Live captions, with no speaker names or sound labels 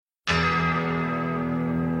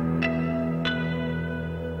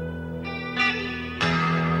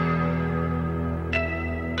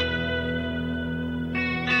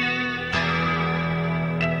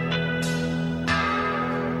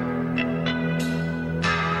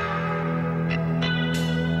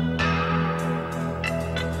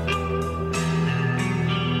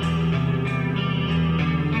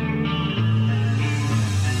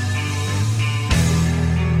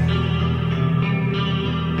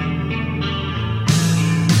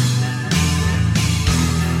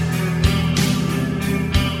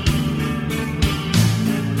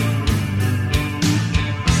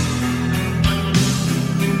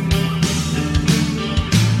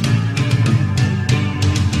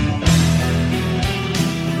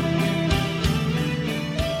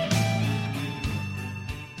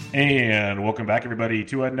And welcome back, everybody,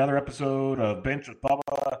 to another episode of Bench with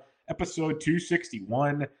Bubba, episode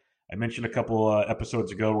 261. I mentioned a couple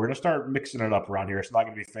episodes ago, we're going to start mixing it up around here. It's not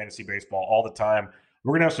going to be fantasy baseball all the time.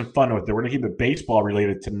 We're going to have some fun with it. We're going to keep it baseball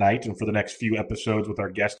related tonight and for the next few episodes with our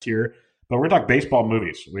guest here. But we're going to talk baseball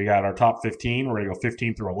movies. We got our top 15. We're going to go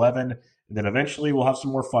 15 through 11. And then eventually we'll have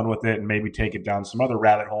some more fun with it and maybe take it down some other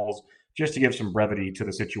rabbit holes just to give some brevity to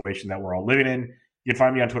the situation that we're all living in. You can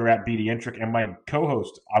find me on Twitter at BDentric, and my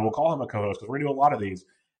co-host, I will call him a co-host because we're going to do a lot of these.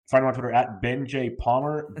 Find him on Twitter at Ben J.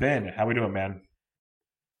 Palmer. Ben, how we doing, man?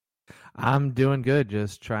 I'm doing good,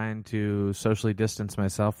 just trying to socially distance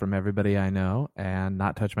myself from everybody I know and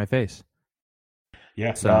not touch my face.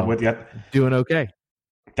 Yeah, so with you. Doing okay.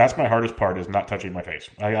 That's my hardest part is not touching my face.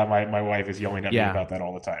 My wife is yelling at me about that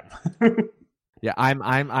all the time. Yeah,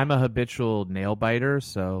 I'm a habitual nail biter,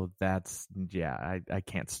 so that's I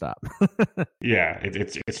can't stop. Yeah,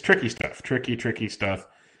 it's tricky stuff, tricky stuff.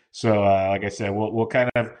 So like I said, we'll kind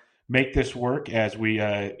of make this work as we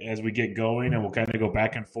get going, and we'll kind of go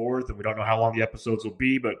back and forth. And we don't know how long the episodes will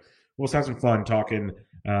be, but we'll just have some fun talking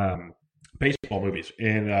baseball movies.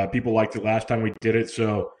 And people liked it last time we did it,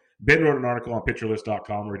 so Ben wrote an article on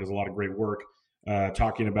PitcherList.com where he does a lot of great work.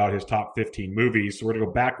 Talking about his top 15 movies. So we're going to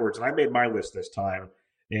go backwards. And I made my list this time.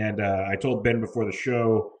 And I told Ben before the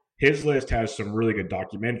show, his list has some really good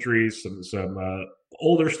documentaries, some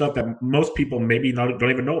older stuff that most people maybe don't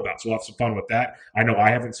even know about. So we'll have some fun with that. I know I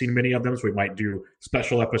haven't seen many of them, so we might do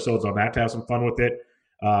special episodes on that to have some fun with it.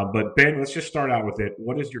 But Ben, let's just start out with it.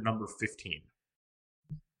 What is your number 15?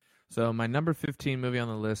 So my number 15 movie on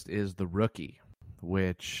the list is The Rookie,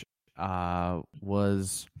 which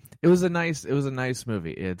was a nice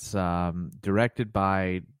movie. It's directed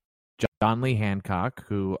by John Lee Hancock,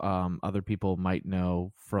 who other people might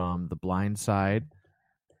know from The Blind Side,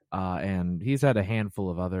 and he's had a handful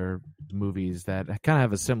of other movies that kind of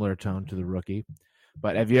have a similar tone to The Rookie.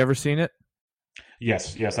 But have you ever seen it?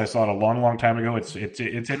 Yes, I saw it a long time ago. It's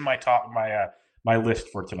in my list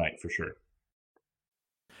for tonight for sure.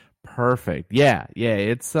 Perfect. Yeah.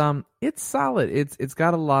 It's solid. It's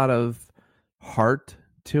got a lot of heart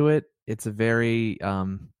to it. It's a very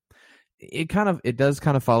it does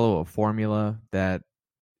kind of follow a formula that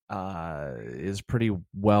is pretty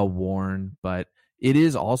well worn, but it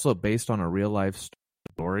is also based on a real life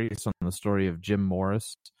story. It's on the story of Jim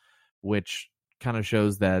Morris, which kind of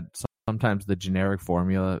shows that sometimes the generic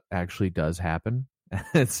formula actually does happen.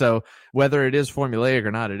 So whether it is formulaic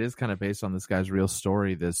or not, it is kind of based on this guy's real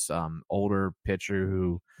story. This older pitcher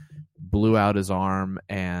who blew out his arm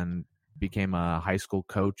and became a high school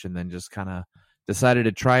coach, and then just kind of decided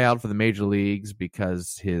to try out for the major leagues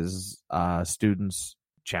because his students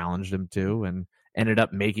challenged him to, and ended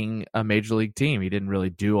up making a major league team. He didn't really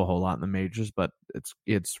do a whole lot in the majors, but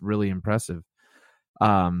it's really impressive.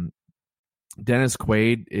 Dennis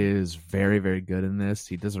Quaid is very, very good in this.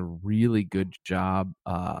 He does a really good job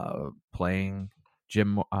playing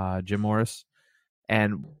Jim Morris.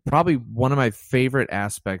 And probably one of my favorite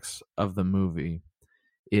aspects of the movie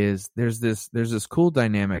is there's this cool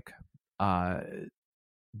dynamic.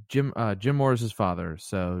 Jim Morris's father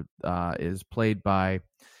is played by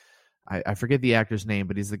I forget the actor's name,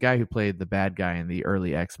 but he's the guy who played the bad guy in the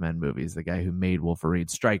early X-Men movies, the guy who made Wolverine.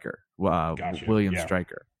 Stryker, Gotcha. William Yeah.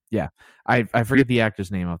 Stryker. Yeah, I forget the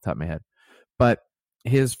actor's name off the top of my head, but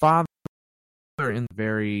his father in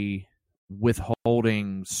very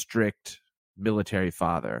withholding, strict military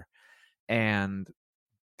father, and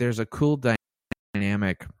there's a cool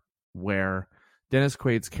dynamic where Dennis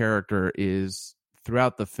Quaid's character is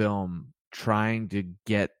throughout the film trying to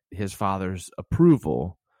get his father's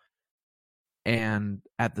approval, and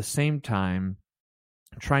at the same time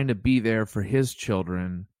trying to be there for his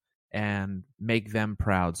children and make them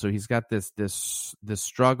proud. So he's got this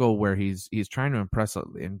struggle where he's trying to impress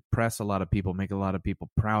a lot of people, make a lot of people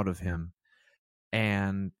proud of him,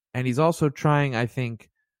 and he's also trying, I think,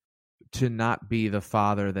 to not be the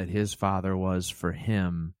father that his father was for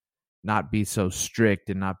him, not be so strict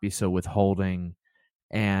and not be so withholding.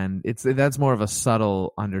 And that's more of a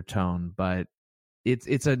subtle undertone, but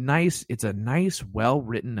it's a nice, well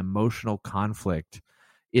written, emotional conflict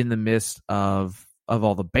in the midst of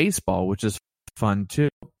all the baseball, which is fun too.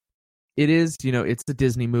 It is, it's a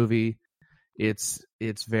Disney movie. It's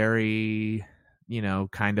very,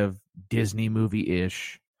 kind of Disney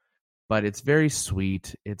movie-ish, but it's very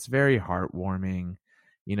sweet. It's very heartwarming.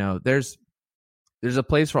 There's a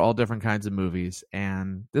place for all different kinds of movies,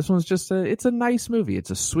 and this one's just it's a nice movie.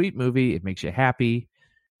 It's a sweet movie. It makes you happy,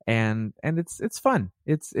 and it's fun.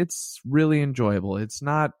 It's really enjoyable. It's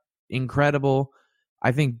not incredible.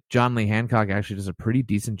 I think John Lee Hancock actually does a pretty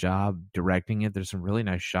decent job directing it. There's some really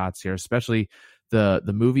nice shots here, especially the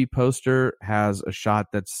movie poster has a shot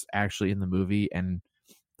that's actually in the movie, and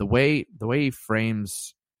the way he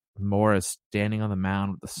frames Morris standing on the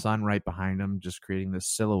mound with the sun right behind him, just creating this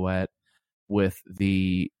silhouette with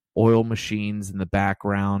the oil machines in the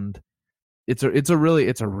background. It's a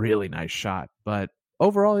really nice shot, but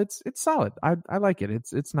overall it's solid. I like it.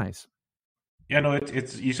 It's nice. Yeah, no,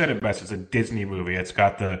 it's you said it best. It's a Disney movie. It's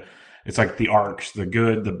like the arcs, the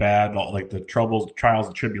good, the bad, all, like the troubles, trials,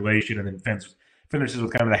 and tribulation, and then finishes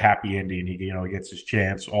with kind of the happy ending. He gets his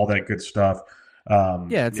chance, all that good stuff.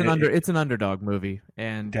 Yeah, it's an underdog movie,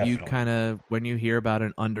 and Definitely. you kind of, when you hear about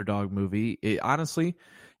an underdog movie, honestly,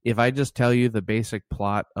 if I just tell you the basic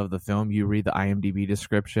plot of the film, you read the IMDb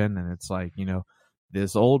description, and it's like,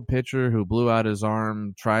 this old pitcher who blew out his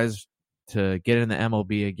arm tries to get in the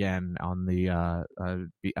MLB again on the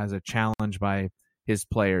as a challenge by his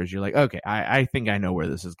players. You're like, okay, I think I know where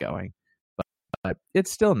this is going, but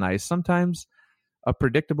it's still nice. Sometimes a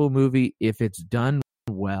predictable movie, if it's done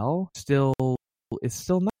well, it's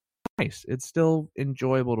still nice. It's still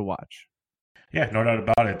enjoyable to watch. Yeah, no doubt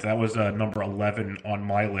about it. That was number 11 on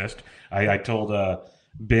my list. I told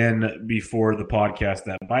Ben before the podcast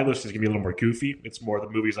that my list is going to be a little more goofy. It's more the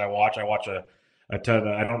movies I watch. I watch a ton.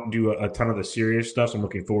 I don't do a ton of the serious stuff, so I'm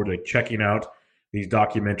looking forward to checking out these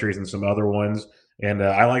documentaries and some other ones. And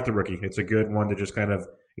I like The Rookie. It's a good one to just kind of.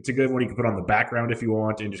 It's a good one you can put on the background if you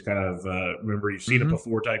want, and just kind of remember you've seen it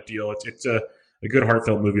before type deal. It's a good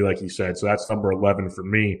heartfelt movie, like you said. So that's number 11 for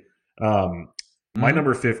me. My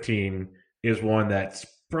number 15 is one that's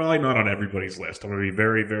probably not on everybody's list. I'm going to be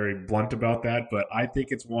very, very blunt about that, but I think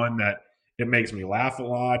it's one that it makes me laugh a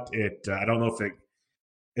lot. I don't know if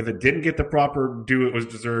it didn't get the proper due it was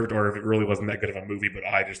deserved, or if it really wasn't that good of a movie, but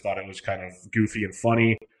I just thought it was kind of goofy and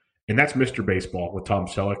funny. And that's Mr. Baseball with Tom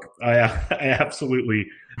Selleck. I absolutely,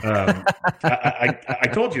 I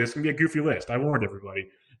told you this is going to be a goofy list. I warned everybody.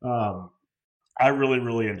 I really,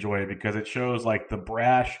 really enjoy it because it shows like the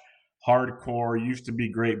brash, hardcore, used to be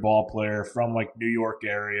great ball player from like New York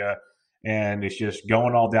area, and it's just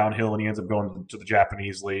going all downhill, and he ends up going to the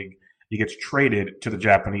Japanese league. He gets traded to the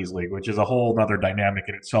Japanese league, which is a whole other dynamic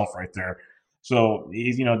in itself right there. So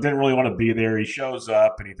he's, didn't really want to be there. He shows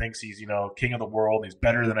up and he thinks he's, king of the world. He's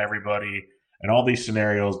better than everybody and all these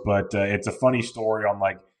scenarios. But it's a funny story on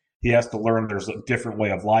like, he has to learn there's a different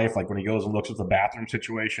way of life. Like when he goes and looks at the bathroom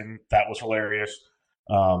situation, that was hilarious.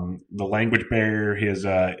 The language barrier,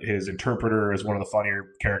 his interpreter is one of the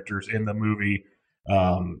funnier characters in the movie.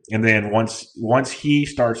 And then once he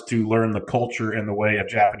starts to learn the culture and the way of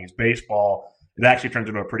Japanese baseball, it actually turns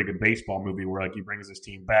into a pretty good baseball movie where like he brings his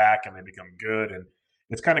team back and they become good. And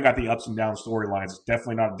it's kind of got the ups and downs storylines. It's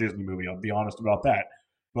definitely not a Disney movie. I'll be honest about that.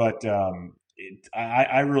 But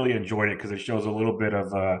I really enjoyed it because it shows a little bit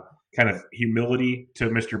of kind of humility to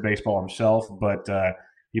Mr. Baseball himself. But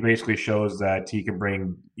he basically shows that he can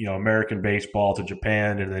bring, American baseball to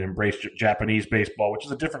Japan and then embrace Japanese baseball, which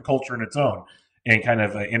is a different culture in its own, and kind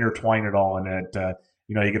of intertwine it all. And it,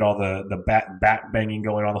 you get all the bat banging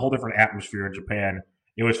going on, the whole different atmosphere in Japan.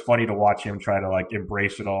 It was funny to watch him try to like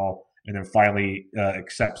embrace it all, and then finally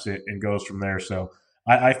accepts it and goes from there. So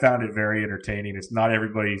I found it very entertaining. It's not on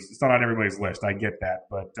everybody's list. I get that,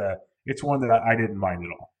 but it's one that I didn't mind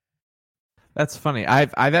at all. That's funny.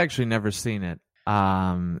 I've actually never seen it.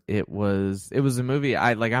 It was a movie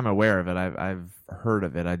I'm aware of it. I've heard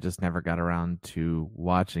of it. I just never got around to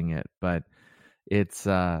watching it. But it's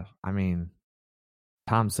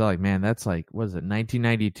Tom Selleck, man, that's like, what is it,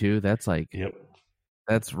 1992? That's like, yep.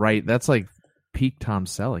 That's right. That's like peak Tom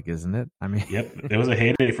Selleck, isn't it? I mean, yep. It was a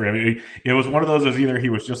heyday for him. It was one of those as either he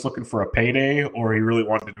was just looking for a payday or he really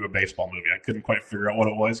wanted to do a baseball movie. I couldn't quite figure out what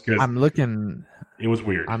it was because it was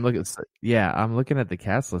weird. I'm looking at the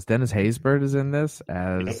cast list. Dennis Haysbert is in this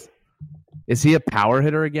as. Yep. Is he a power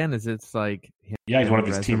hitter again? Is it's like him? Yeah, he's one of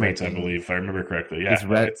his teammates, I believe, if I remember correctly. Yeah,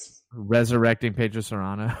 it's resurrecting Pedro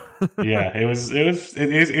Serrano. Yeah,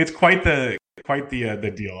 it's quite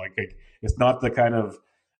the deal. Like it's not the kind of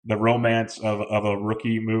the romance of a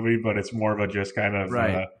rookie movie, but it's more of a just kind of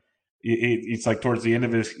right. It's like towards the end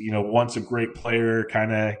of his, once a great player,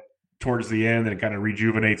 kind of towards the end, and kind of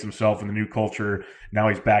rejuvenates himself in the new culture. Now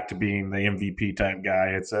he's back to being the MVP type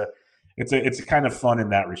guy. It's kind of fun in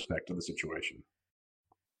that respect of the situation.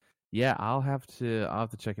 Yeah, I'll have to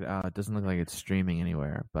check it out. It doesn't look like it's streaming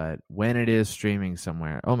anywhere, but when it is streaming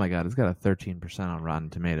somewhere, oh my god, it's got a 13% on Rotten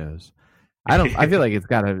Tomatoes. I feel like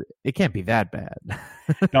it can't be that bad.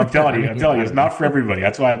 No, I'm telling you, it's not for everybody.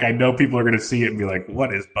 That's why I know people are going to see it and be like,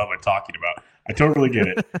 "What is Bubba talking about?" I totally get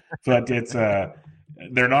it, but it's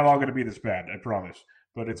They're not all going to be this bad, I promise.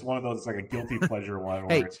 But it's one of those, it's like a guilty pleasure one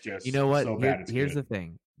where Hey, it's just you know what? so bad it's Here's good. the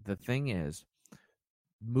thing. The thing is,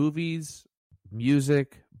 movies,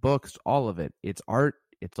 music, books, all of it. It's art.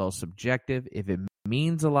 It's all subjective. If it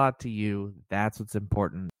means a lot to you, that's what's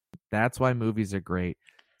important. That's why movies are great.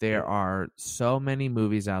 There are so many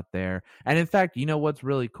movies out there. And in fact, you know what's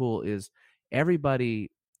really cool is everybody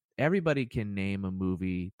can name a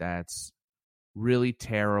movie that's really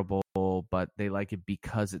terrible, but they like it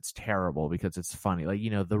because it's terrible, because it's funny. Like,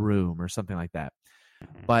 The Room or something like that.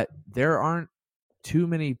 But there aren't too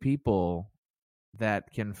many people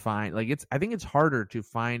that can find, like, I think it's harder to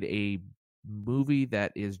find a movie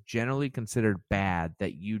that is generally considered bad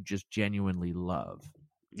that you just genuinely love.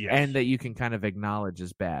 Yes. And that you can kind of acknowledge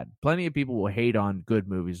as bad. Plenty of people will hate on good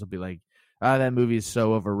movies. They'll be like, that movie is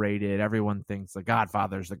so overrated. Everyone thinks The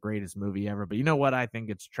Godfather is the greatest movie ever, but you know what? I think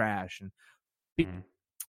it's trash. And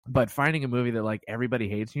but finding a movie that like everybody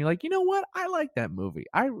hates, and you're like, you know what? I like that movie.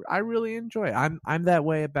 I really enjoy it. I'm that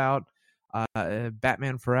way about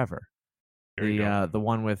Batman Forever, the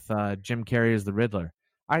one with Jim Carrey as the Riddler.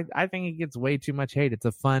 I think it gets way too much hate. It's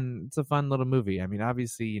a fun little movie. I mean,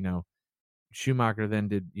 obviously, Schumacher then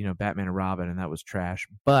did, Batman and Robin, and that was trash.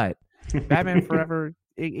 But Batman Forever,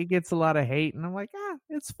 it gets a lot of hate, and I'm like,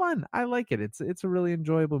 it's fun. I like it. It's a really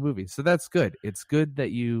enjoyable movie. So that's good. It's good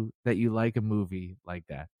that you like a movie like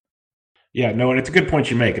that. Yeah, no, and it's a good point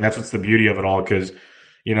you make, and that's what's the beauty of it all, because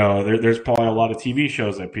there's probably a lot of TV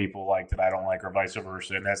shows that people like that I don't like, or vice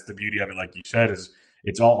versa, and that's the beauty of it. Like you said, is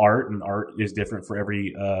it's all art, and art is different for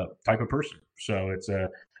every type of person. So it's a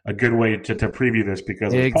good way to preview this,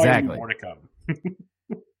 because there's probably more to come.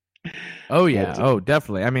 Oh yeah,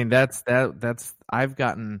 definitely. I mean, that's I've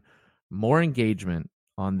gotten more engagement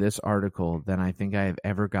on this article than I think I have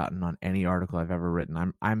ever gotten on any article I've ever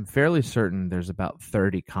written. I'm fairly certain there's about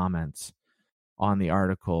 30 comments on the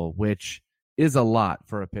article, which is a lot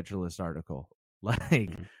for a Pitcher List article.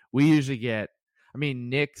 Like, we usually get,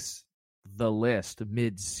 Nick's The List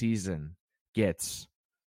mid-season gets,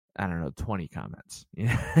 I don't know, 20 comments. And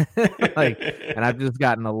I've just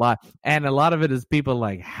gotten a lot. And a lot of it is people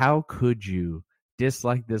like, how could you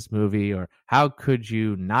dislike this movie? Or how could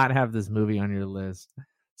you not have this movie on your list?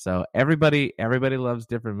 So everybody loves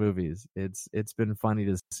different movies. It's been funny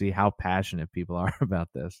to see how passionate people are about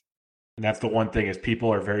this. And that's the one thing, is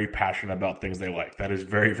people are very passionate about things they like. That is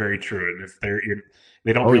very, very true. And if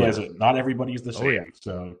they don't realize that not everybody is the same.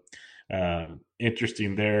 So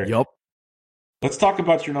interesting there. Yep. Let's talk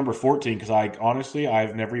about your number 14, because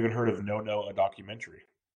I've never even heard of No, a documentary.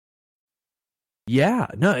 Yeah,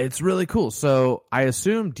 no, it's really cool. So I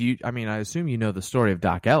assume you know the story of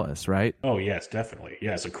Doc Ellis, right? Oh yes, definitely.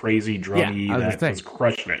 Yes, a crazy druggie that was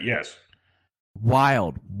crushing it. Yes.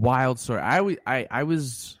 Wild story.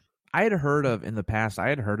 I had heard of in the past. I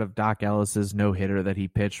had heard of Doc Ellis's no-hitter that he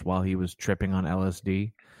pitched while he was tripping on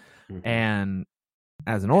LSD, and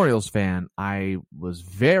as an Orioles fan, I was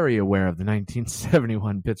very aware of the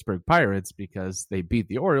 1971 Pittsburgh Pirates because they beat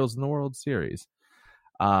the Orioles in the World Series.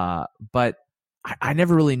 But I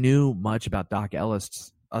never really knew much about Doc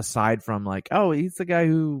Ellis aside from like, oh, he's the guy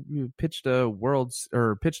who pitched a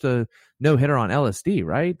no-hitter on LSD,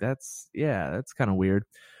 right? That's kind of weird.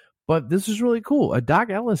 But this is really cool. Doc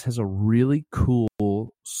Ellis has a really cool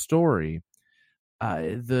story.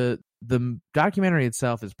 The documentary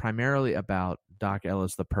itself is primarily about Doc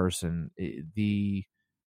Ellis, the person. The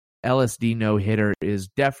LSD no-hitter is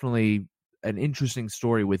definitely an interesting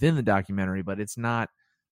story within the documentary, but it's not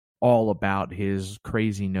all about his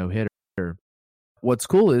crazy no-hitter. What's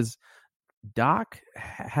cool is Doc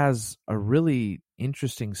has a really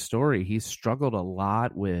interesting story. He struggled a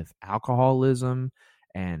lot with alcoholism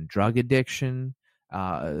and drug addiction,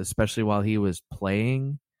 especially while he was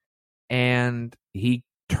playing. And he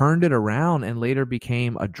turned it around and later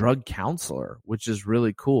became a drug counselor, which is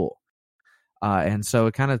really cool. And so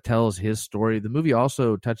it kind of tells his story. The movie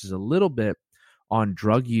also touches a little bit on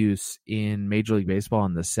drug use in Major League Baseball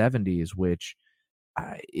in the 70s, which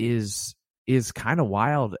is kind of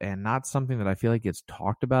wild and not something that I feel like gets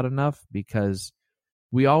talked about enough, because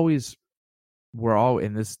we're all,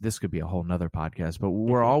 and this could be a whole nother podcast, but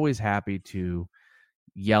we're always happy to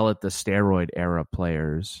yell at the steroid era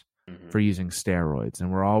players for using steroids.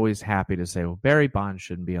 And we're always happy to say, well, Barry Bonds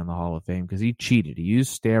shouldn't be on the Hall of Fame because he cheated. He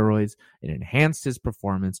used steroids, it enhanced his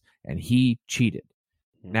performance, and he cheated.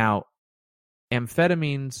 Now,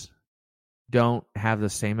 amphetamines don't have the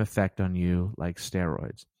same effect on you like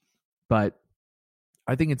steroids, but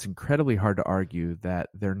I think it's incredibly hard to argue that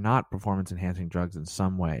they're not performance-enhancing drugs in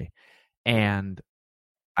some way. And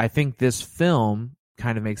I think this film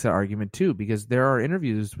kind of makes that argument too, because there are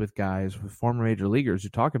interviews with guys, with former major leaguers, who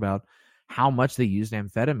talk about how much they used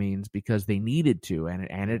amphetamines because they needed to,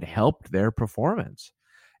 and it helped their performance.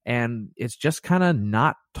 And it's just kind of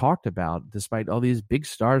not talked about, despite all these big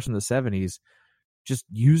stars in the 70s just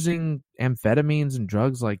using amphetamines and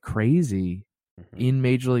drugs like crazy in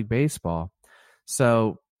Major League Baseball.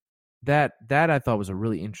 So that I thought was a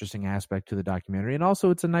really interesting aspect to the documentary. And also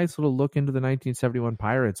it's a nice little look into the 1971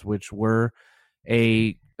 Pirates, which were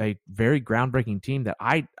a very groundbreaking team that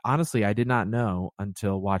I did not know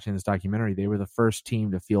until watching this documentary. They were the first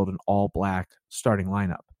team to field an all black starting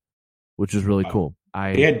lineup, which is really cool.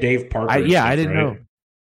 They had Dave Parker. I didn't know.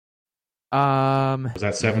 Was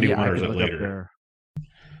that 71 or is it later?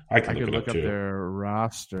 I could look up their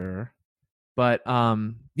roster. But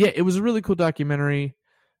it was a really cool documentary.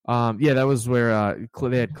 That was where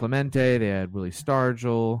they had Clemente, they had Willie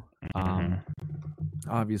Stargell,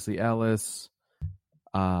 obviously Ellis,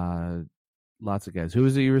 lots of guys. Who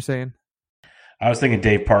was it you were saying? I was thinking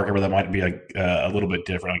Dave Parker, but that might be like a little bit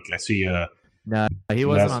different. Like I see no, he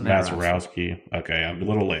wasn't on that. Mazeroski. Okay, a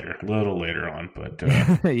little later on, but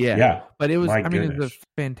yeah. But it was. It was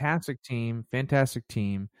a fantastic team.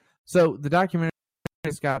 So the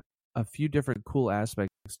documentary's got a few different cool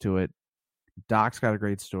aspects to it. Doc's got a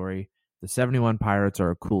great story. The 71 Pirates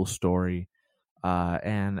are a cool story,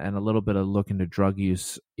 and a little bit of look into drug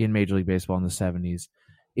use in Major League Baseball in the 70s.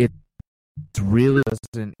 It's really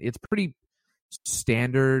it's pretty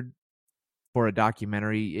standard for a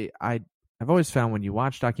documentary. I've always found when you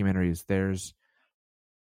watch documentaries, there's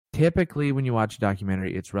typically when you watch a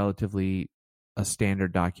documentary, it's relatively a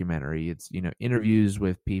standard documentary. It's, interviews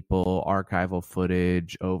with people, archival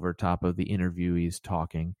footage over top of the interviewees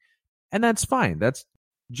talking. And that's fine. That's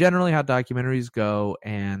generally how documentaries go.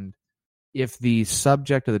 And if the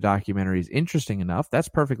subject of the documentary is interesting enough, that's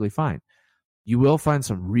perfectly fine. You will find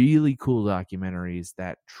some really cool documentaries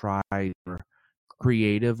that try a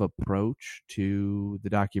creative approach to the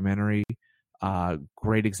documentary.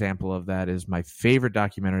 Great example of that is my favorite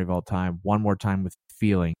documentary of all time, One More Time with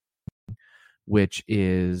Feeling, which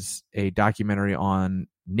is a documentary on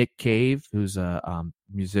Nick Cave, who's a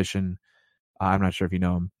musician. I'm not sure if you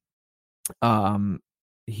know him.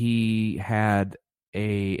 He had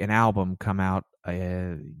an album come out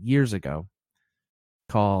years ago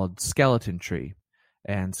called Skeleton Tree,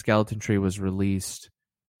 and Skeleton Tree was released.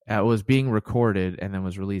 Was being recorded and then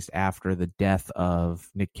was released after the death of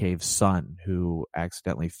Nick Cave's son, who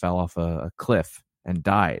accidentally fell off a cliff and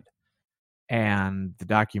died. And the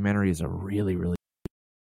documentary is a really, really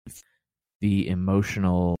the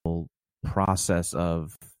emotional process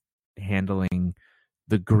of handling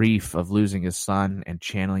the grief of losing his son and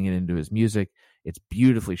channeling it into his music. It's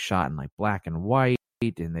beautifully shot in like black and white,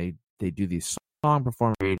 and they do these song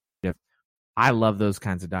performances. I love those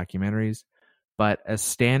kinds of documentaries, but a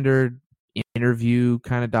standard interview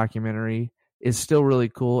kind of documentary is still really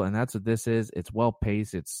cool, and that's what this is. It's well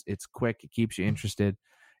paced, it's quick, it keeps you interested.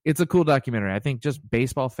 It's a cool documentary. I think just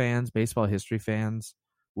baseball fans, baseball history fans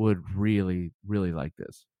would really, really like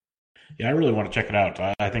this. Yeah, I really want to check it out.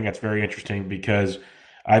 I think that's very interesting because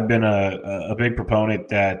I've been a big proponent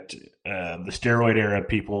that the steroid era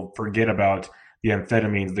people forget about the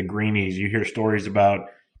amphetamines, the greenies. You hear stories about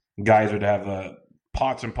guys would have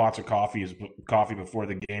pots and pots of coffee before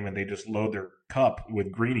the game, and they just load their cup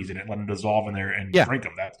with greenies in it, let them dissolve in there, and drink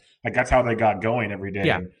them. That's how they got going every day.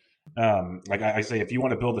 Yeah. And, like I say, if you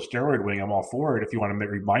want to build a steroid wing, I'm all for it. If you want to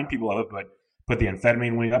remind people of it, but put the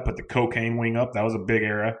amphetamine wing up, put the cocaine wing up. That was a big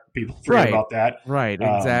era. People forget about that. Right.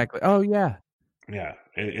 Exactly. Oh yeah. Yeah.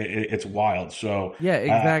 It's wild. So yeah,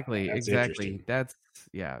 exactly. That's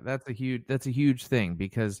a huge thing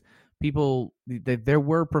because people, there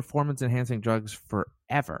were performance enhancing drugs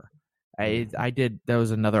forever. There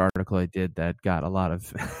was another article I did that got a lot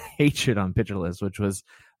of hatred on Pitcher List, which was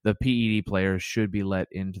the PED players should be let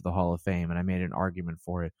into the Hall of Fame. And I made an argument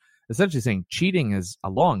for it, essentially saying cheating is a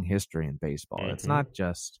long history in baseball. Mm-hmm. It's not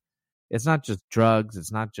just drugs.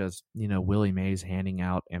 It's not just, Willie Mays handing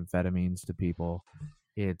out amphetamines to people.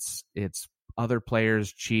 It's other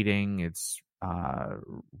players cheating. It's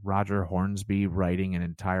Roger Hornsby writing an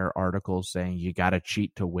entire article saying you got to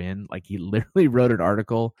cheat to win. Like he literally wrote an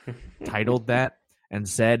article titled that and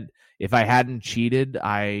said, if I hadn't cheated,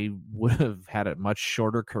 I would have had a much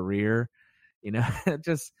shorter career.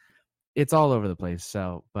 It's all over the place.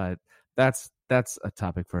 So, but that's a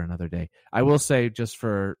topic for another day. I will say, just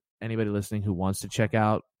for anybody listening who wants to check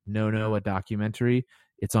out No, a documentary,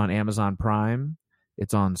 it's on Amazon Prime.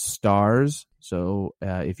 It's on Stars. So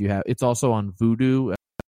it's also on Vudu.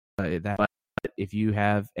 If you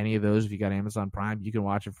have any of those, if you got Amazon Prime, you can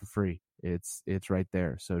watch it for free. It's right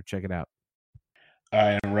there. So check it out.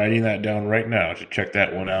 I am writing that down right now to check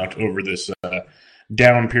that one out over this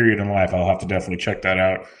down period in life. I'll have to definitely check that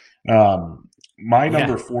out. My Yeah.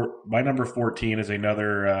 number 14 is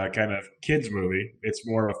another kind of kids movie. It's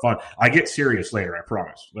more of a fun. I get serious later, I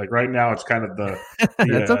promise. Like right now, it's kind of the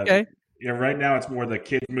That's okay. right now it's more the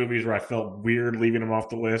kids movies where I felt weird leaving them off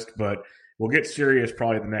the list, but we'll get serious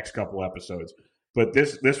probably the next couple episodes. But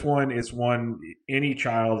this one is one any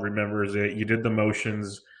child remembers it. You did the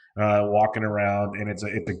motions walking around, and it's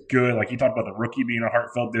a good, like you talked about the Rookie being a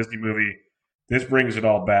heartfelt Disney movie. This brings it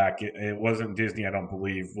all back. It wasn't Disney, I don't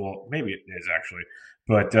believe. Well, maybe it is actually,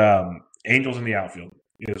 but Angels in the Outfield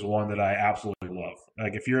is one that I absolutely love.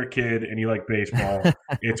 Like if you're a kid and you like baseball,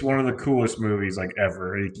 it's one of the coolest movies like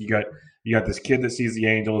ever. Like, you got this kid that sees the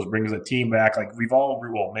Angels, brings a team back. Like we've all,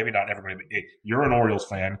 well, maybe not everybody, but hey, you're an Orioles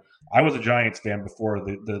fan. I was a Giants fan before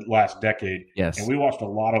the last decade, and Yes. we watched a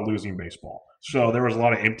lot of losing baseball. So there was a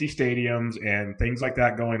lot of empty stadiums and things like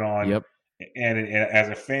that going on. Yep. And as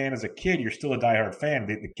a fan, as a kid, you're still a diehard fan.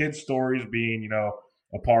 The kids' stories being, a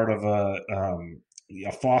part of a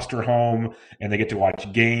foster home, and they get to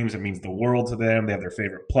watch games. It means the world to them. They have their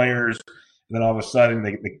favorite players, and then all of a sudden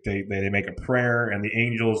they make a prayer, and the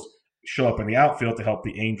Angels show up in the outfield to help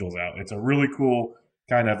the Angels out. It's a really cool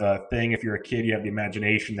kind of a thing. If you're a kid, you have the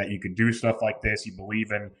imagination that you could do stuff like this. You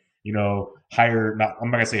believe in, higher, not,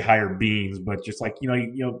 I'm not gonna say higher beings, but just like,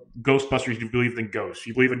 Ghostbusters, you believe in ghosts,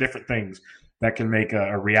 you believe in different things that can make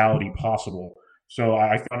a reality possible. So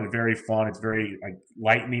I found it very fun. It's very like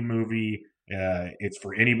lightning movie. It's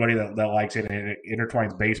for anybody that likes it, and it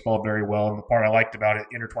intertwines baseball very well. And the part I liked about it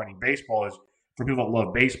intertwining baseball is for people that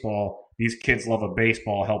love baseball, these kids love a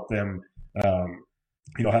baseball, help them,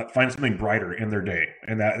 find something brighter in their day.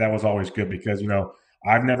 And that was always good because,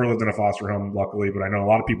 I've never lived in a foster home, luckily, but I know a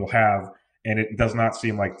lot of people have, and it does not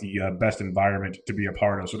seem like the best environment to be a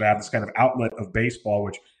part of. So to have this kind of outlet of baseball,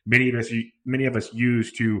 which many of us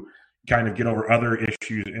use to kind of get over other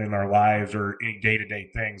issues in our lives or any day-to-day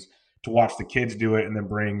things, to watch the kids do it and then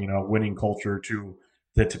bring, winning culture to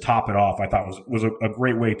top it off, I thought was a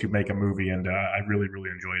great way to make a movie, and I really, really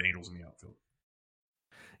enjoyed Angels in the Outfield.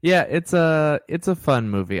 Yeah, it's a fun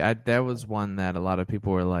movie. That was one that a lot of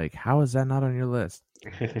people were like, "How is that not on your list?"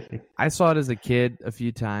 I saw it as a kid a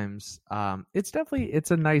few times. It's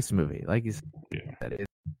a nice movie, like you said.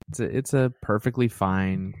 It's a perfectly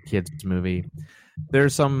fine kids movie.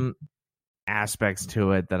 There's some aspects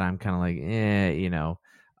to it that I'm kind of like,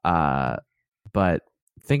 but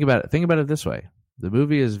think about it this way: the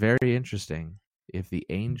movie is very interesting if the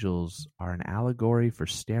Angels are an allegory for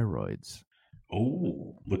steroids.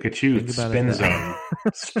 Oh, look at you. Spin zone.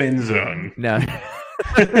 Spin zone. No.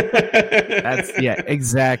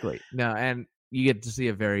 Exactly. No, and you get to see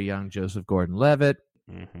a very young Joseph Gordon-Levitt.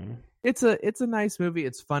 Mm-hmm. It's a nice movie.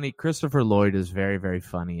 It's funny. Christopher Lloyd is very, very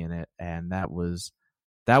funny in it, and that was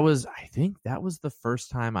I think that was the first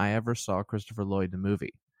time I ever saw Christopher Lloyd in a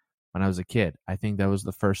movie when I was a kid. I think that was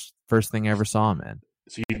the first thing I ever saw him in.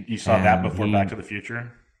 So you saw that before Back to the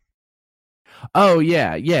Future? Oh,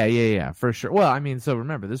 yeah, for sure. Well, I mean, so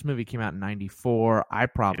remember, this movie came out in 94. I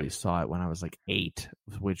probably saw it when I was like 8,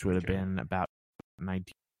 which would have been about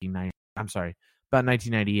 1998,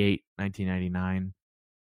 1999.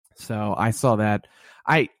 So I saw that.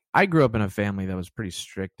 I grew up in a family that was pretty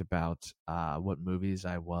strict about what movies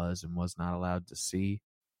I was and was not allowed to see.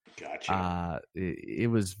 Gotcha.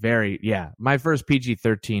 It was my first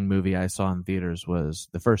PG-13 movie I saw in theaters was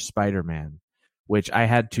the first Spider-Man, which I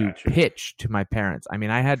had to pitch to my parents. I mean,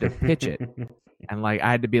 I had to pitch it. And I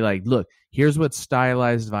had to be like, look, here's what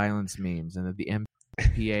stylized violence means. And that the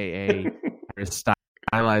MPAA is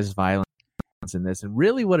stylized violence in this. And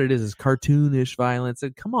really what it is cartoonish violence.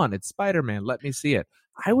 And come on, it's Spider-Man. Let me see it.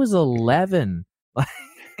 I was 11.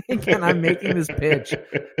 And I'm making this pitch.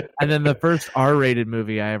 And then the first R-rated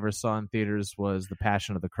movie I ever saw in theaters was The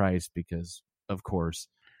Passion of the Christ, because, of course,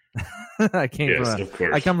 I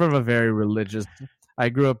come from a very religious. I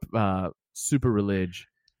grew up super religious,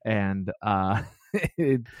 and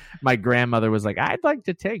my grandmother was like, "I'd like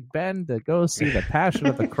to take Ben to go see The Passion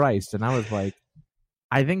of the Christ," and I was like,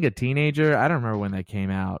 I think a teenager. I don't remember when that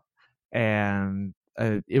came out, and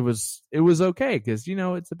it was okay because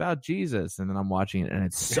it's about Jesus, and then I'm watching it, and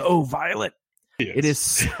it's so violent. Yes. It is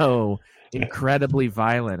so incredibly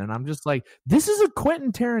violent, and I'm just like, this is a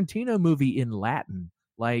Quentin Tarantino movie in Latin.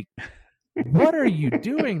 Like, what are you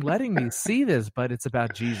doing letting me see this? But it's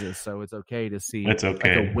about Jesus, so it's okay to see like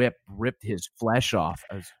a whip ripped his flesh off.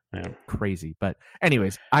 It was crazy. But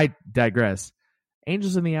anyways, I digress.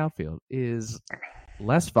 Angels in the Outfield is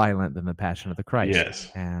less violent than The Passion of the Christ.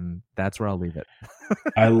 Yes. And that's where I'll leave it.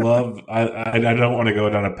 I don't want to go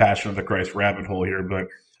down a Passion of the Christ rabbit hole here, but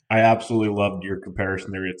I absolutely loved your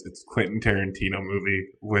comparison there. It's Quentin Tarantino movie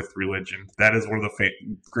with religion. That is one of the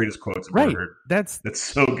greatest quotes I've ever heard. That's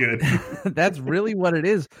so good. That's really what it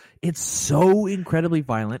is. It's so incredibly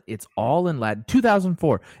violent. It's all in Latin.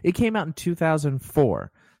 2004. It came out in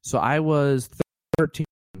 2004. So I was 13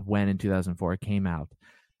 when in 2004 it came out.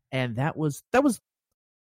 And that was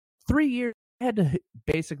 3 years. I had to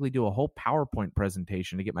basically do a whole PowerPoint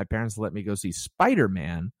presentation to get my parents to let me go see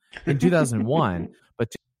Spider-Man in 2001.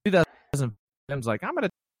 But 2000, I was like, I'm going to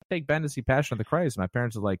take Ben to see Passion of the Christ. My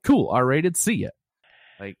parents are like, cool, R-rated, see ya.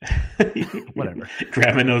 Like, whatever.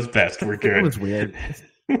 Grandma knows best. We're good. It was weird.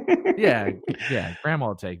 Yeah, Grandma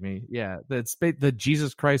will take me. Yeah, it's the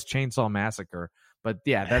Jesus Christ Chainsaw Massacre. But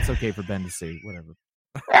yeah, that's okay for Ben to see. Whatever.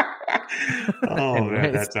 Oh,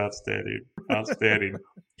 man, that's outstanding. Outstanding.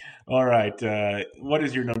 All right. What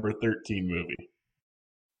is your number 13 movie?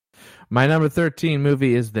 My number 13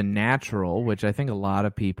 movie is The Natural, which I think a lot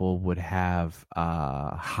of people would have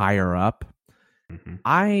higher up. Mm-hmm.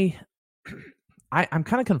 I'm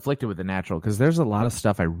kind of conflicted with The Natural because there's a lot of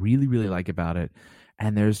stuff I really, really like about it.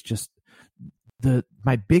 And there's just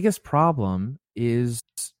my biggest problem is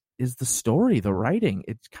the story, the writing.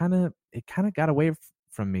 It kind of got away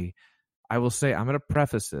from me. I will say, I'm going to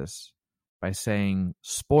preface this by saying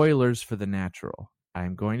spoilers for The Natural.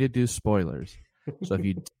 I'm going to do spoilers. So if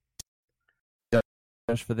you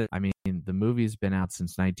for the, I mean, the movie's been out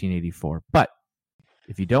since 1984. But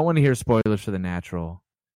if you don't want to hear spoilers for The Natural,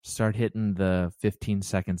 start hitting the 15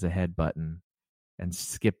 seconds ahead button and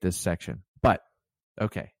skip this section. But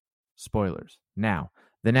okay, spoilers. Now,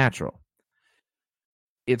 The Natural.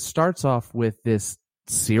 It starts off with this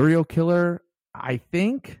serial killer. I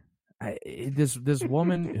think this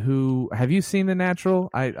woman who, have you seen The Natural?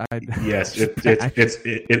 Yes,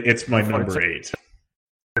 it's my number 8.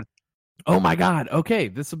 Oh my God. Okay,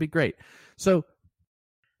 this will be great. So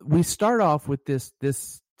we start off with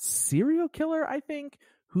this serial killer, I think,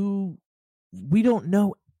 who we don't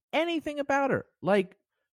know anything about her. Like,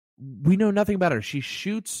 we know nothing about her. She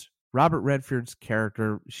shoots Robert Redford's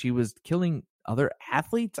character. She was killing other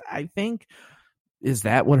athletes, I think. Is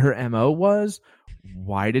that what her MO was?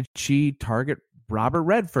 Why did she target Robert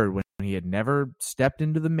Redford when he had never stepped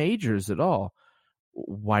into the majors at all?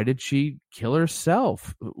 Why did she kill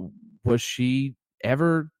herself? Was she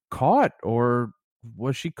ever caught, or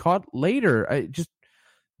was she caught later?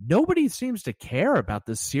 Nobody seems to care about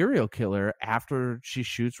this serial killer after she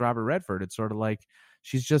shoots Robert Redford. It's sort of like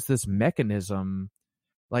she's just this mechanism,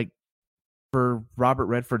 like, for Robert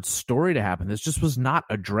Redford's story to happen. This just was not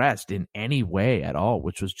addressed in any way at all,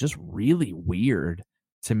 which was just really weird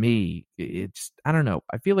to me. It's, I don't know.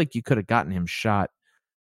 I feel like you could have gotten him shot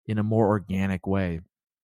in a more organic way.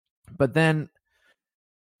 But then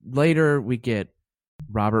later we get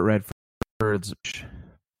Robert Redford's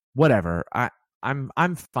whatever.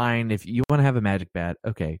 I'm fine if you want to have a magic bat.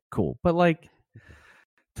 Okay, cool. But like,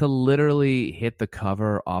 to literally hit the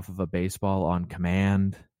cover off of a baseball on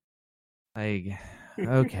command, like,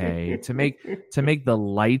 okay, to make the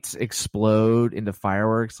lights explode into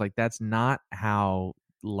fireworks, like, that's not how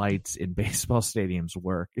lights in baseball stadiums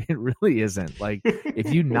work. It really isn't. Like,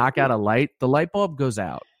 if you knock out a light, the light bulb goes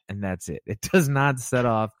out and that's it. It does not set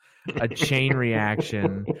off a chain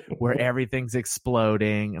reaction where everything's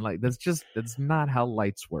exploding, and like, that's not how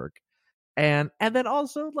lights work. And then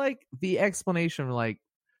also, like, the explanation of like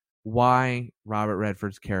why Robert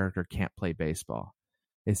Redford's character can't play baseball.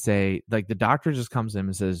 They say, like, the doctor just comes in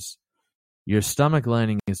and says, your stomach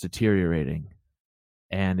lining is deteriorating,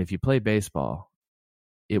 and if you play baseball,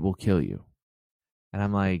 it will kill you. And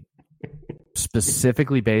I'm like,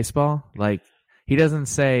 specifically baseball? Like, he doesn't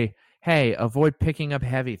say, hey, avoid picking up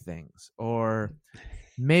heavy things, or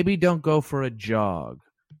maybe don't go for a jog,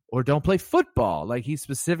 or don't play football. Like, he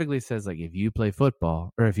specifically says, like, if you play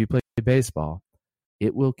football or if you play baseball,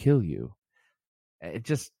 it will kill you. It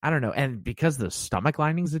just, I don't know. And because the stomach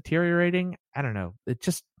lining's deteriorating, I don't know. It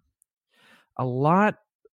just, a lot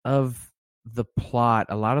of the plot,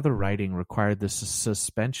 a lot of the writing required this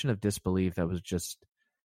suspension of disbelief that was just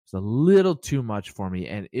a little too much for me.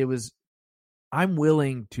 And it was, I'm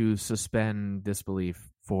willing to suspend disbelief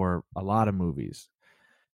for a lot of movies,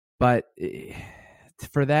 but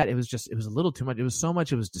for that, it was a little too much. It was so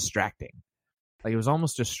much, it was distracting. Like, it was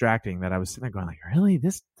almost distracting that I was sitting there going, like, really,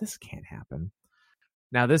 this can't happen.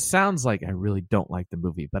 Now, this sounds like I really don't like the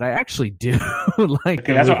movie, but I actually do like.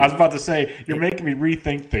 Okay, that's what I was about to say. You're making me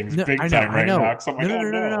rethink things big time right now. So I'm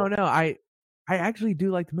like, no. I actually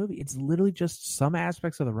do like the movie. It's literally just some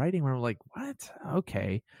aspects of the writing where I'm like, what?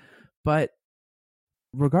 Okay. But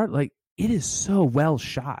like, it is so well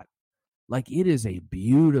shot. Like, it is a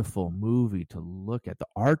beautiful movie to look at. The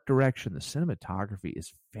art direction, the cinematography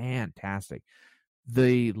is fantastic.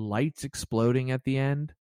 The lights exploding at the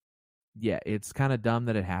end, yeah, it's kind of dumb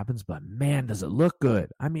that it happens, but man, does it look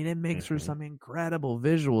good. I mean, it makes for some incredible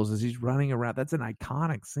visuals as he's running around. That's an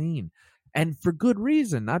iconic scene. And for good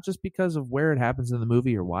reason, not just because of where it happens in the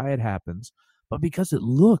movie or why it happens, but because it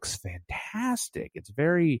looks fantastic. It's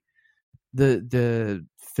very the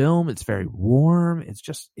film, it's very warm.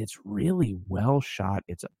 It's really well shot.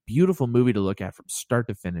 It's a beautiful movie to look at from start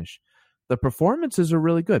to finish. The performances are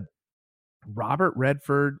really good. Robert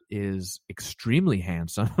Redford is extremely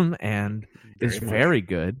handsome and is very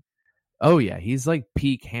good. Oh yeah, he's like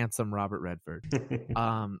peak handsome Robert Redford.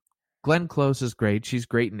 Glenn Close is great. She's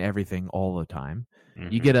great in everything all the time.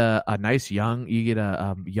 You get a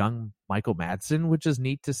young Michael Madsen, which is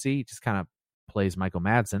neat to see. He just kind of plays Michael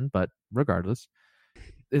Madsen, but regardless,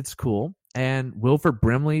 it's cool. And Wilford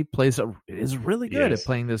Brimley is really good at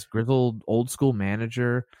playing this grizzled old school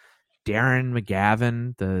manager. Darren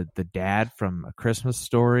McGavin, the dad from A Christmas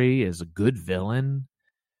Story, is a good villain.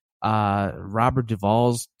 Robert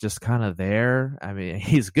Duvall's just kind of there. I mean,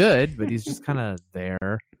 he's good, but he's just kind of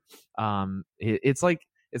there. It's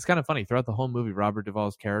kind of funny throughout the whole movie. Robert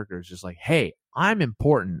Duvall's character is just like, "Hey, I'm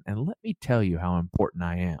important, and let me tell you how important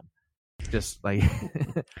I am." Just like,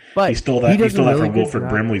 but he stole that from Wilford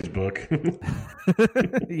Brimley's book.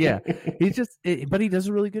 Yeah, but he does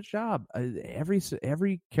a really good job.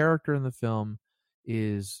 Every character in the film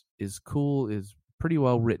is cool, is pretty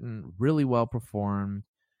well written, really well performed.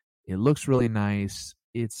 It looks really nice.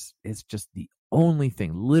 It's just the only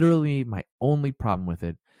thing, literally my only problem with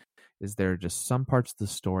it is there are just some parts of the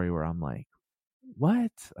story where I'm like,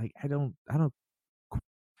 what? Like, I don't.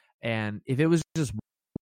 And if it was just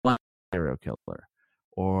one serial killer,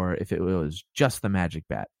 or if it was just the magic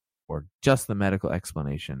bat, or just the medical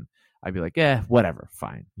explanation, I'd be like, whatever,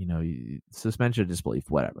 fine. Suspension of disbelief,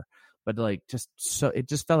 whatever. But like, it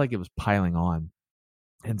just felt like it was piling on.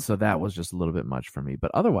 And so that was just a little bit much for me.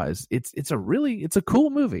 But otherwise, it's a cool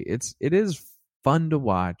movie. It is fun to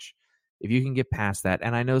watch if you can get past that.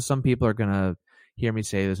 And I know some people are gonna hear me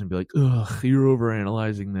say this and be like, ugh, you're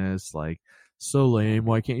overanalyzing this, like, so lame.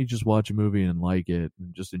 Why can't you just watch a movie and like it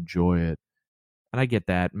and just enjoy it? And I get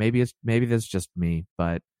that. Maybe that's just me,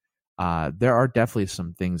 but there are definitely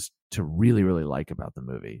some things to really, really like about the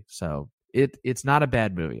movie. So it's not a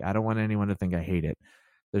bad movie. I don't want anyone to think I hate it.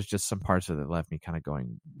 There's just some parts of it that left me kind of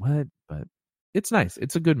going, what? But it's nice.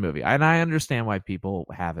 It's a good movie. And I understand why people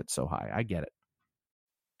have it so high. I get it.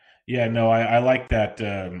 Yeah, no, I like that.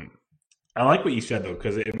 I like what you said, though,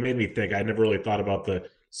 because it made me think. I never really thought about the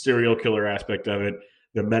serial killer aspect of it.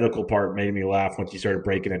 The medical part made me laugh once you started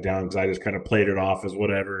breaking it down because I just kind of played it off as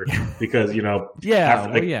whatever. Because,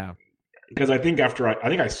 yeah. Because I think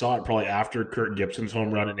I saw it probably after Kirk Gibson's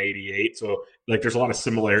home run in '88. So like, there's a lot of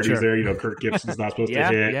similarities there. Kirk Gibson's not supposed to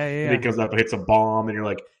hit. And he comes up and hits a bomb, and you're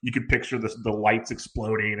like, you can picture the lights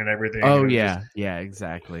exploding and everything. Oh yeah,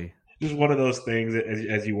 exactly. Just one of those things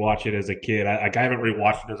as you watch it as a kid. I haven't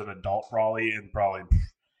rewatched it as an adult it's probably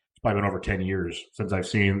been over 10 years since I've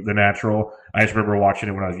seen The Natural. I just remember watching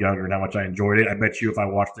it when I was younger and how much I enjoyed it. I bet you if I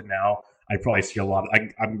watched it now, I'd probably see a lot.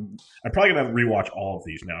 I'm probably gonna rewatch all of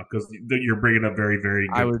these now because you're bringing up very, very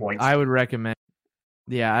good points. I would recommend.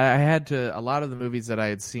 Yeah, I had to. A lot of the movies that I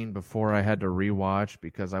had seen before, I had to rewatch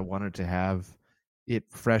because I wanted to have it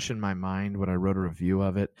fresh in my mind when I wrote a review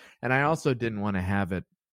of it, and I also didn't want to have it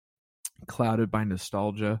clouded by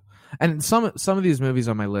nostalgia. And some of these movies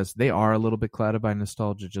on my list, they are a little bit clouded by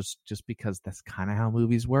nostalgia, just because that's kind of how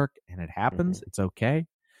movies work, and it happens. Mm-hmm. It's okay.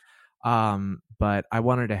 But I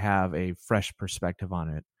wanted to have a fresh perspective on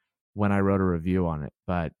it when I wrote a review on it.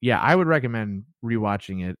 But yeah, I would recommend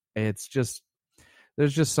rewatching it. It's just,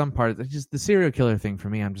 there's just some parts, just the serial killer thing for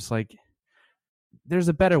me. I'm just like, there's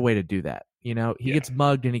a better way to do that. He gets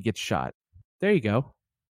mugged and he gets shot. There you go.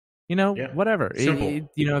 Whatever.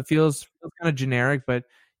 It feels kind of generic, but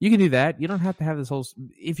you can do that. You don't have to have this whole,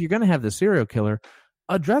 if you're going to have the serial killer,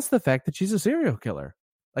 address the fact that she's a serial killer.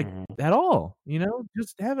 Like, at all,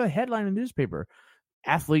 just have a headline in the newspaper,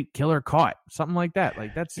 athlete killer caught, something like that.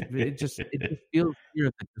 Like, that's, it just feels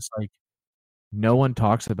weird that just like no one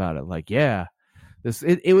talks about it. Like, yeah,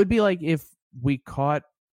 it would be like if we caught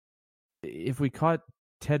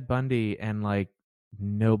Ted Bundy and like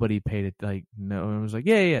nobody paid it, like no one was like,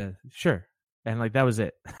 yeah, sure. And like, that was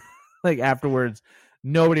it. Like, afterwards,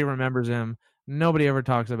 nobody remembers him. Nobody ever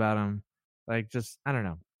talks about him. Like, just, I don't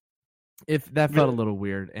know. If that felt a little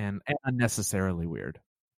weird and unnecessarily weird.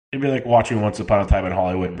 It'd be like watching Once Upon a Time in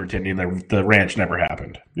Hollywood and pretending the ranch never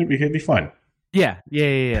happened. It'd be fun. Yeah.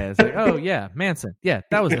 It's like, oh yeah, Manson. Yeah,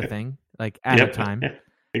 that was the thing. Like at a time.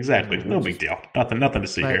 Exactly. No big deal. Nothing to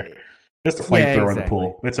see Right. here. Just a flamethrower in the exactly.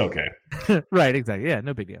 pool. It's okay. Right, exactly. Yeah,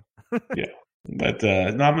 no big deal. Yeah. But no,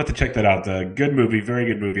 I'm going to have to check that out. Good movie, very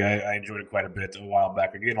good movie. I enjoyed it quite a bit a while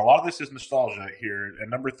back. Again, a lot of this is nostalgia here.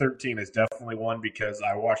 And number 13 is definitely one because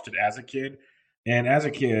I watched it as a kid. And as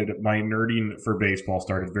a kid, my nerding for baseball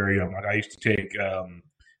started very young. Like I used to take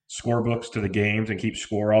score books to the games and keep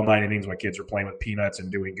score all 9 innings while kids were playing with peanuts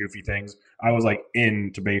and doing goofy things. I was like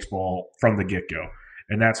into baseball from the get go.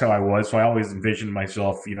 And that's how I was. So I always envisioned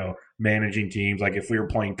myself, managing teams. Like if we were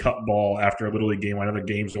playing cup ball after a Little League game, another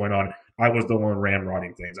game's going on, I was the one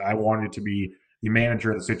ramrodding things. I wanted to be the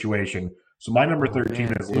manager of the situation. So my number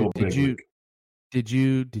 13 is Little Big League. Did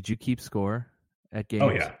you keep score at games? Oh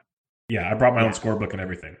yeah. Yeah, I brought my own scorebook and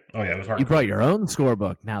everything. Oh yeah, it was hardcore. You brought your own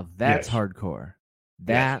scorebook. Now that's hardcore.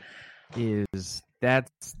 That is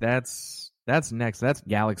that's next. That's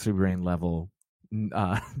Galaxy Brain level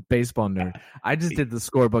baseball nerd. I just did the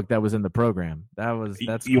scorebook that was in the program.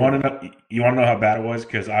 That's you want to know how bad it was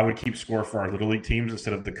because I would keep score for our Little League teams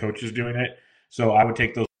instead of the coaches doing it. So I would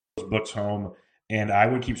take those books home and I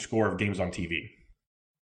would keep score of games on TV.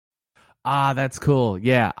 Ah, that's cool.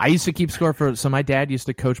 Yeah, I used to keep score so my dad used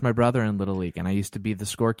to coach my brother in Little League, and I used to be the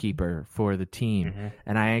scorekeeper for the team. Mm-hmm.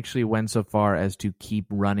 And I actually went so far as to keep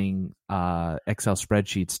running Excel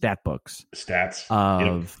spreadsheet stat books,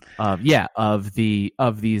 of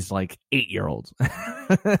these like 8-year-olds.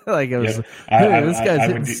 Like it was, this guy's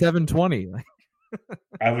hitting 720.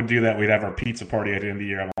 I would do that. We'd have our pizza party at the end of the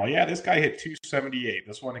year. I'm like, yeah, this guy hit 278.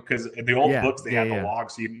 This one, because in the old books they had the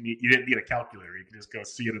logs, so you didn't need a calculator. You could just go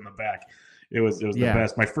see it in the back. It was the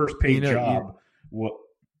best. My first paid job, was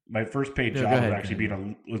actually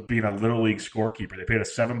being a Little League scorekeeper. They paid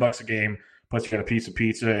us $7 a game, plus you got a piece of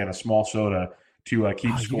pizza and a small soda to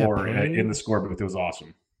keep score in the scorebook. It was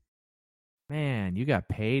awesome. Man, you got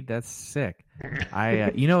paid. That's sick.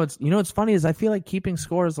 What's funny is I feel like keeping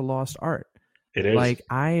score is a lost art. It is. Like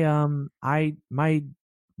my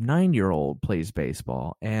 9-year-old plays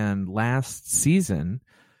baseball, and last season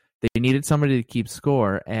they needed somebody to keep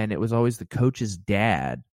score, and it was always the coach's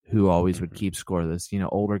dad who always would keep score. This,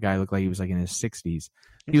 older guy, looked like he was like in his 60s.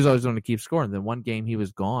 He was always going to keep score. And then one game he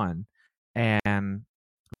was gone, and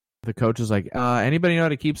the coach was like, anybody know how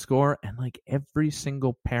to keep score? And like every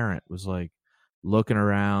single parent was like looking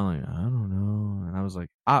around like, I don't know. And I was like,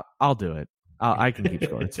 I'll do it. I can keep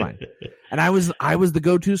score. It's fine. And I was the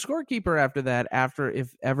go-to scorekeeper after that. After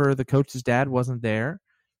if ever the coach's dad wasn't there,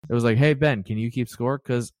 it was like, hey, Ben, can you keep score?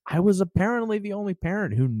 Because I was apparently the only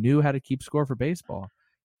parent who knew how to keep score for baseball.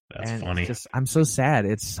 That's funny. I'm so sad.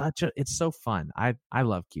 It's so fun. I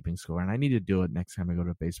love keeping score, and I need to do it next time I go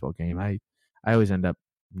to a baseball game. I always end up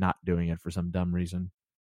not doing it for some dumb reason.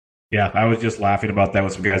 Yeah, I was just laughing about that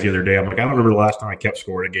with some guys the other day. I'm like, I don't remember the last time I kept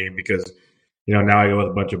score at a game because now I go with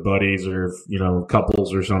a bunch of buddies or,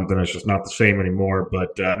 couples or something. It's just not the same anymore,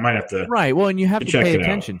 but I might have to. Right. Well, and you have to pay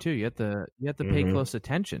attention too. You have to pay close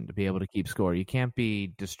attention to be able to keep score. You can't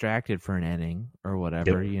be distracted for an inning or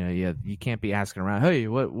whatever. Yep. You can't be asking around, hey,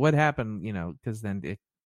 what happened? Because then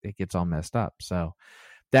it gets all messed up. So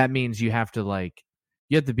that means you have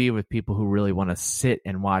to be with people who really want to sit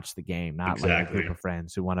and watch the game, not like a group of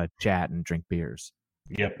friends who want to chat and drink beers.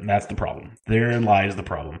 Yep, and that's the problem. Therein lies the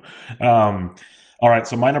problem. All right,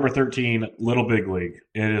 so my number 13, Little Big League.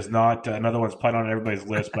 It is not another one's played on everybody's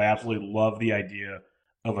list, but I absolutely love the idea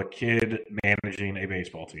of a kid managing a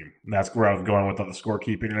baseball team. And that's where I was going with all the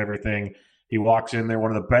scorekeeping and everything. He walks in there.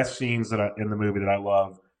 One of the best scenes in the movie that I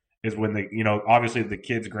love is when obviously the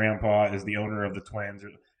kid's grandpa is the owner of the Twins,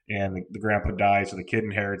 and the grandpa dies, so the kid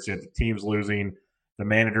inherits it. The team's losing. The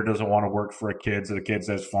manager doesn't want to work for a kid, so the kid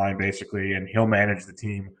says fine, basically, and he'll manage the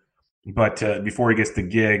team. But before he gets the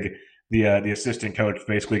gig, the assistant coach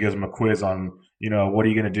basically gives him a quiz on, what are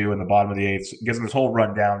you going to do in the bottom of the eighth? Gives him this whole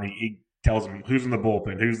rundown. He tells him who's in the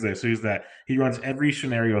bullpen, who's this, who's that. He runs every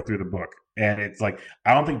scenario through the book. And it's like,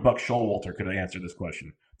 I don't think Buck Showalter could have answered this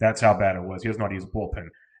question. That's how bad it was. He doesn't know how to use a bullpen.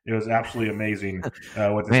 It was absolutely amazing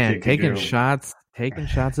what this kid could do. Taking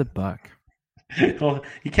shots at Buck. Well,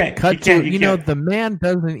 you can't. The man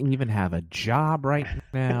doesn't even have a job right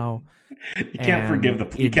now. You can't forgive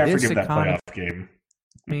that playoff game.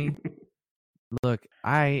 Look,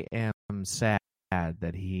 I am sad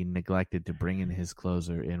that he neglected to bring in his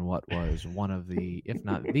closer in what was one of the, if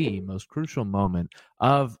not the most crucial moment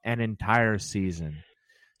of an entire season.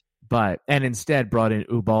 and instead brought in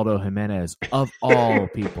Ubaldo Jimenez of all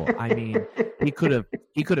people. I mean, he could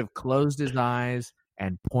have closed his eyes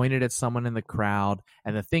and pointed at someone in the crowd.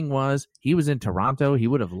 And the thing was, he was in Toronto. He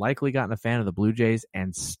would have likely gotten a fan of the Blue Jays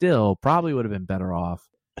and still probably would have been better off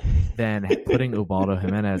than putting Ubaldo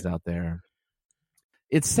Jimenez out there.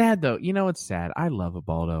 It's sad though. You know, it's sad. I love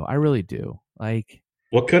Ubaldo. I really do. Like,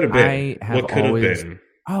 what could have been? What could have been?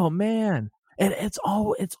 Oh man. And it's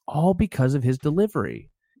all because of his delivery.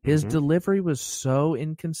 His delivery was so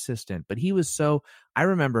inconsistent, but he was so. I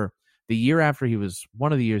remember the year after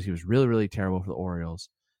one of the years he was really, really terrible for the Orioles.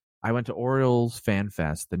 I went to Orioles Fan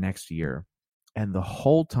Fest the next year, and the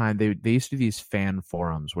whole time they used to do these fan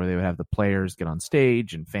forums where they would have the players get on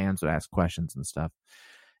stage and fans would ask questions and stuff.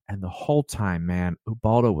 And the whole time, man,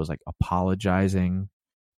 Ubaldo was like apologizing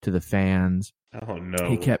to the fans. Oh no!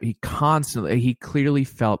 He clearly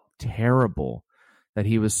felt terrible that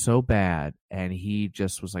he was so bad, and he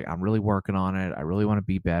just was like, I'm really working on it. I really want to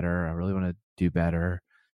be better. I really want to do better.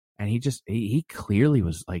 And he clearly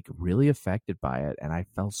was like really affected by it. And I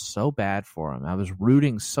felt so bad for him. I was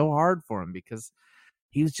rooting so hard for him because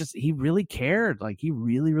he really cared. Like he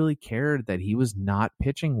really, really cared that he was not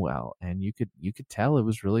pitching well. And you could tell it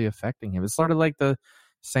was really affecting him. It's sort of like the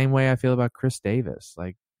same way I feel about Chris Davis.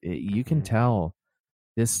 Like you can tell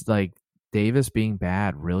this, like, Davis being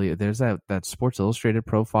bad, really. There's that Sports Illustrated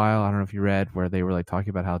profile, I don't know if you read, where they were like talking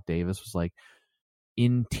about how Davis was like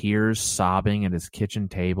in tears sobbing at his kitchen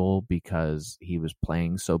table because he was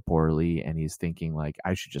playing so poorly, and he's thinking like,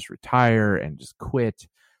 I should just retire and just quit.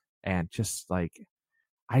 And just like,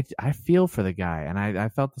 I feel for the guy, and I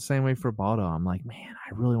felt the same way for Baldo. I'm like, man,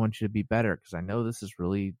 I really want you to be better because I know this is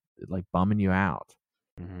really like bumming you out.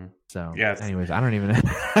 So, yeah. Anyways, I don't even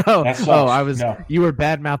know. You were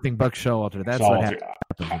bad mouthing Buck Showalter. That's what happened.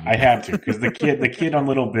 I had to because the kid on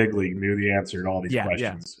Little Big League knew the answer to all these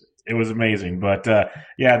questions. Yeah. It was amazing, but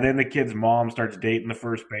then the kid's mom starts dating the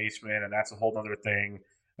first baseman, and that's a whole other thing.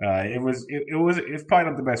 It's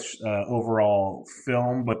probably not the best overall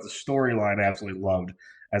film, but the storyline I absolutely loved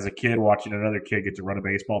as a kid watching another kid get to run a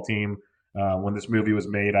baseball team. When this movie was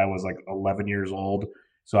made, I was like 11 years old.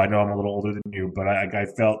 So I know I'm a little older than you, but I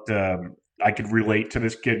felt I could relate to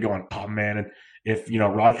this kid going, oh, man, and if,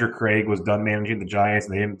 Roger Craig was done managing the Giants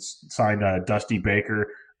and they didn't sign Dusty Baker,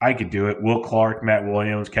 I could do it. Will Clark, Matt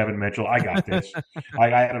Williams, Kevin Mitchell, I got this. I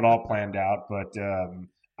had it all planned out, but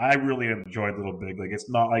I really enjoyed Little Big League. It's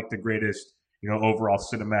not like the greatest, overall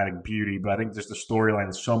cinematic beauty, but I think just the storyline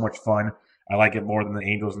is so much fun. I like it more than the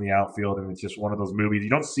Angels in the Outfield, and it's just one of those movies.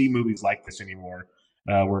 You don't see movies like this anymore.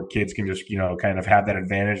 Where kids can just, kind of have that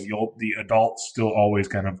advantage. The adults still always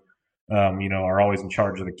kind of, are always in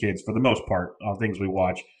charge of the kids for the most part on things we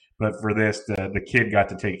watch. But for this, the kid got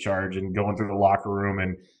to take charge and going through the locker room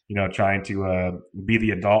and, trying to be the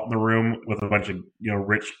adult in the room with a bunch of,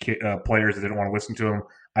 rich players that didn't want to listen to him.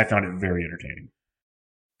 I found it very entertaining.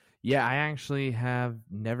 Yeah, I actually have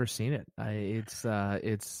never seen it. It's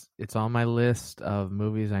on my list of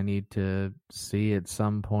movies I need to see at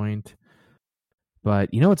some point. But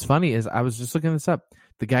what's funny is I was just looking this up.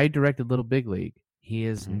 The guy who directed Little Big League, he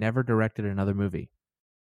has never directed another movie.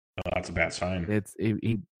 Oh, that's a bad sign.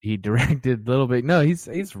 He directed Little Big. No,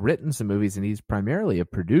 he's written some movies, and he's primarily a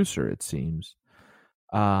producer, it seems.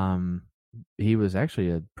 He was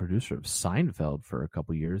actually a producer of Seinfeld for a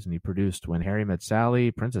couple years, and he produced When Harry Met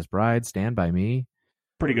Sally, Princess Bride, Stand By Me.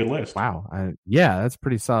 Pretty good list. Wow. That's a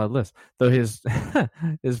pretty solid list. Though his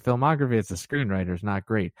filmography as a screenwriter is not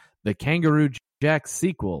great. The Kangaroo Jack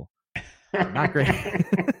sequel, not great.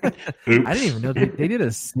 I didn't even know they did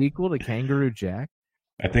a sequel to Kangaroo Jack.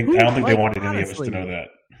 I don't think they wanted any of us to know that.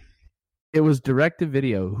 It was direct to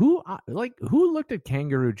video. Who looked at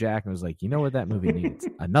Kangaroo Jack and was like, you know what that movie needs?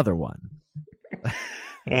 Another one.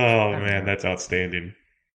 Oh man, that's outstanding.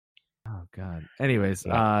 Oh God. Anyways,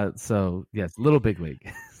 so yes, Little Big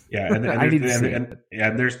League. Yeah,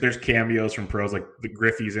 and there's cameos from pros like the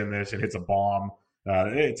Griffey's in this and hits a bomb.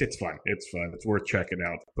 It's fun. It's fun. It's worth checking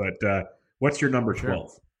out. But what's your number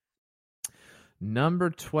 12?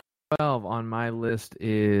 Number 12 on my list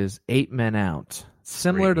is 8 Men Out.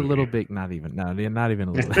 Similar to Little Big, not even a little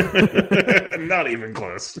bit. Not even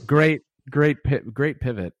close. Great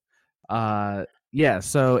pivot.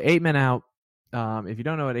 So 8 Men Out. If you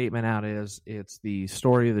don't know what 8 Men Out is, it's the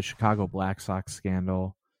story of the Chicago Black Sox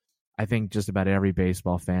scandal. I think just about every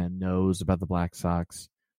baseball fan knows about the Black Sox,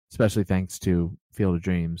 especially thanks to Field of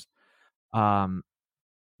Dreams.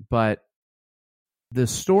 But the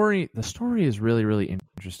story is really, really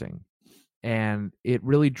interesting, and it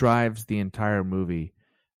really drives the entire movie.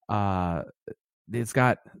 it's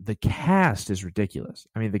got the cast is ridiculous.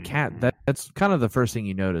 I mean, that's kind of the first thing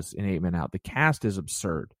you notice in Eight Men Out. The cast is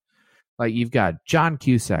absurd. Like you've got John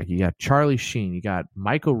Cusack, you got Charlie Sheen, you got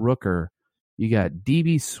Michael Rooker, you got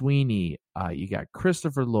D.B. Sweeney, you got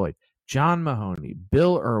Christopher Lloyd, John Mahoney,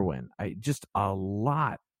 Bill Irwin. Just a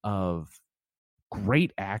lot of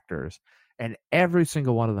great actors, and every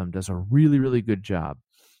single one of them does a really, really good job.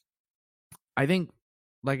 I think,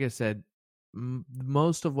 like I said,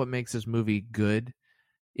 most of what makes this movie good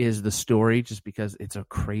is the story, just because it's a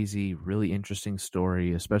crazy, really interesting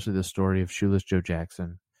story, especially the story of Shoeless Joe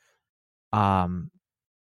Jackson. I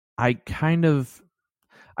kind of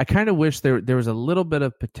wish there was a little bit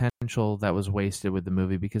of potential that was wasted with the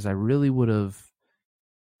movie, because I really would have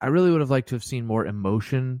liked to have seen more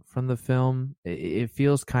emotion from the film. It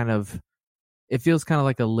feels kind of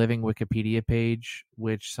like a living Wikipedia page,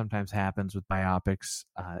 which sometimes happens with biopics.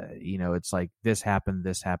 It's like this happened,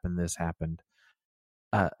 this happened, this happened.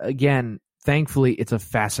 Again, thankfully, it's a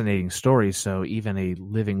fascinating story, so even a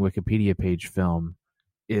living Wikipedia page film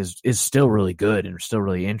is still really good and still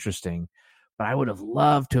really interesting. But I would have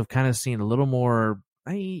loved to have kind of seen a little more.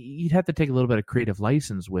 You'd have to take a little bit of creative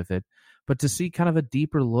license with it, but to see kind of a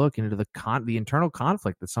deeper look into the internal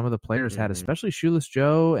conflict that some of the players had, especially Shoeless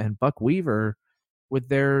Joe and Buck Weaver, with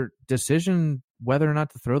their decision whether or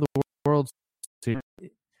not to throw the World Series.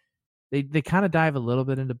 They kind of dive a little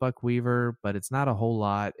bit into Buck Weaver, but it's not a whole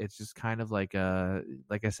lot. It's just kind of like I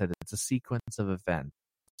said, it's a sequence of events.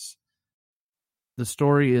 The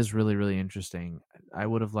story is really, really interesting. I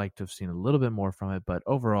would have liked to have seen a little bit more from it, but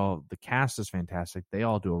overall, the cast is fantastic. They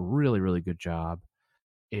all do a really, really good job.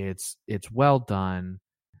 It's well done.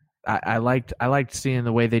 I liked seeing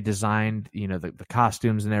the way they designed, the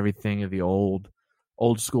costumes and everything of the old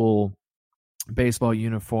school baseball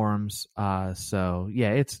uniforms. So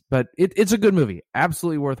yeah, it's a good movie.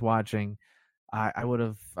 Absolutely worth watching. I would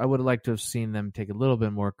have liked to have seen them take a little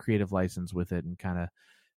bit more creative license with it and kind of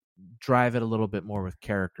drive it a little bit more with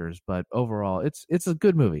characters. But overall, it's a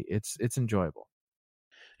good movie. It's enjoyable.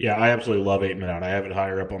 Yeah, I absolutely love Eight Men Out. I have it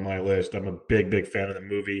higher up on my list. I'm a big fan of the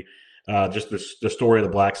movie. Just the story of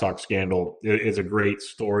the Black Sox scandal is a great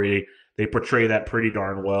story. They portray that pretty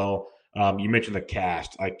darn well. You mentioned the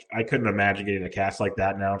cast. I couldn't imagine getting a cast like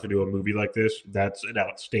that now to do a movie like this. That's an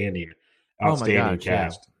outstanding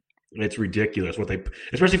cast. Yeah. It's ridiculous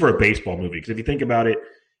especially for a baseball movie. Because if you think about it,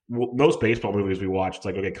 most baseball movies we watch, it's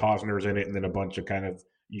like, okay, Costner's in it, and then a bunch of kind of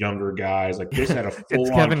younger guys. Like this had a full-on It's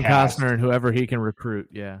Kevin cast. Costner and whoever he can recruit.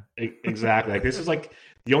 Yeah, exactly. Like this is like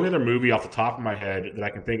the only other movie off the top of my head that I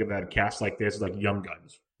can think of that had a cast like this is like Young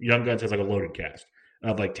Guns. Young Guns has like a loaded cast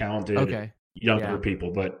of like talented younger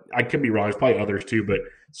people, but I could be wrong. There's probably others too, but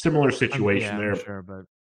similar situation there. I'm sure, but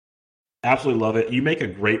absolutely love it. You make a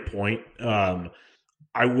great point.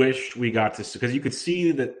 I wish we got to, because you could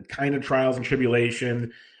see the kind of trials and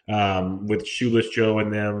tribulation with Shoeless Joe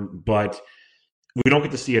and them, but we don't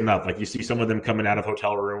get to see enough. Like you see some of them coming out of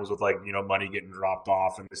hotel rooms with like, money getting dropped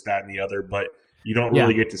off and this, that, and the other, but you don't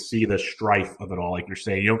really get to see the strife of it all. Like you're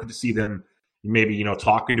saying, you don't get to see them maybe,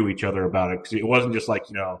 talking to each other about it. Cause it wasn't just like,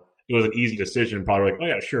 it was an easy decision. Probably like, oh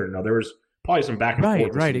yeah, sure. No, there was probably some back and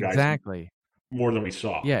forth. Right. Exactly. More than we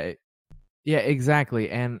saw. Yeah, exactly.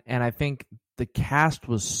 And I think the cast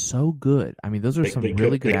was so good. I mean, those are some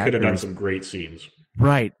really good actors. They could have done some great scenes.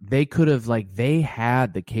 Right. They could have, they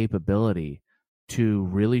had the capability to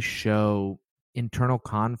really show internal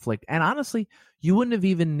conflict. And honestly, you wouldn't have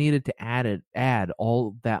even needed to add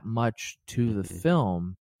all that much to the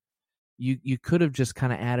film. You could have just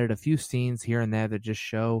kind of added a few scenes here and there that just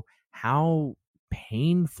show how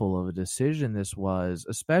painful of a decision this was,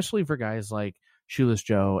 especially for guys like Shoeless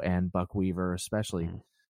Joe and Buck Weaver, especially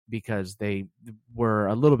because they were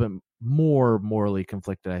a little bit more morally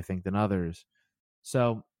conflicted, I think, than others.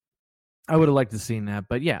 So I would have liked to have seen that.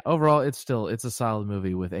 But yeah, overall, it's a solid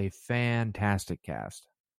movie with a fantastic cast.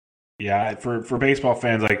 Yeah, for baseball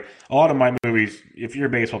fans, like a lot of my movies, if you're a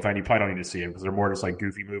baseball fan, you probably don't need to see it because they're more just like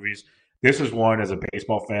goofy movies. This is one, as a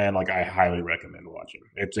baseball fan, like I highly recommend watching.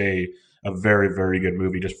 It's a very, very good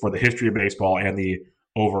movie just for the history of baseball and the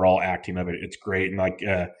overall acting of it. It's great. And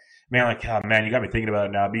man, you got me thinking about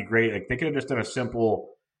it now. It'd be great. Like they could have just done a simple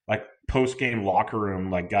like post-game locker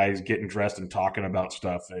room, like guys getting dressed and talking about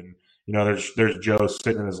stuff. And, there's Joe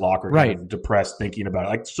sitting in his locker, kind of depressed, thinking about it.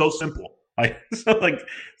 Like so simple. Like, so like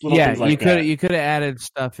little things like you could have added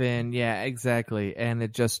stuff in. Yeah, exactly. And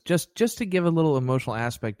it just to give a little emotional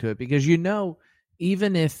aspect to it, because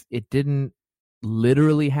even if it didn't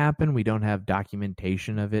literally happen, we don't have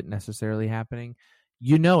documentation of it necessarily happening.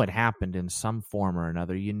 It happened in some form or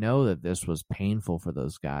another. That this was painful for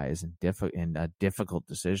those guys and a difficult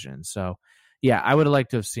decision. So Yeah, I would have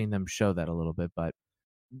liked to have seen them show that a little bit, but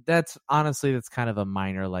that's kind of a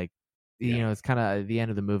minor, like, Yeah. it's kind of the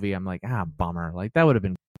end of the movie. I'm like, bummer. Like that would have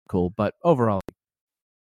been cool, but overall,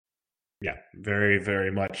 Yeah, very,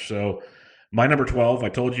 very much so. My number 12, I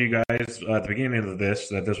told you guys at the beginning of this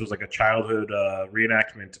that this was like a childhood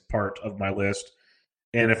reenactment part of my list.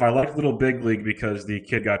 And if I like Little Big League because the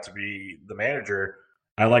kid got to be the manager,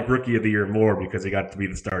 I like Rookie of the Year more because he got to be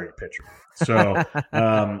the starting pitcher. So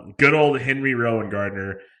good old Henry Rowan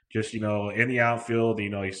Gardner, just in the outfield.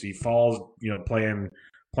 You see Falls, playing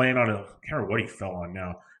on a I can't remember what he fell on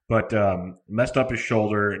now, but messed up his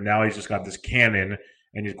shoulder. And now he's just got this cannon.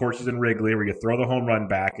 And of course, he's in Wrigley where you throw the home run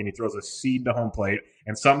back and he throws a seed to home plate.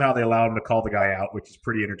 And somehow they allow him to call the guy out, which is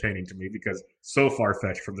pretty entertaining to me because so far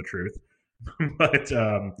fetched from the truth. But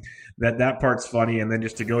that part's funny, and then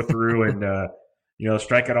just to go through and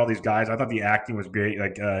strike out all these guys. I thought the acting was great.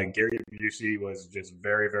 Like Gary Busey was just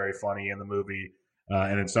very, very funny in the movie,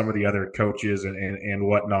 and then some of the other coaches and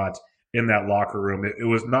whatnot in that locker room. It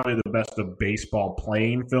was not only the best of baseball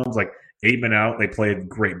playing films, like Eight Men Out. They played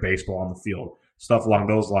great baseball on the field, stuff along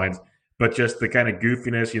those lines. But just the kind of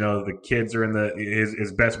goofiness, the kids are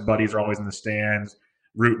his best buddies are always in the stands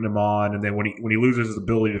rooting him on, and then when he loses his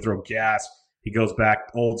ability to throw gas, he goes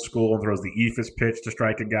back old school and throws the eephus pitch to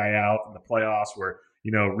strike a guy out in the playoffs, where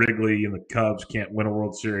Wrigley and the Cubs can't win a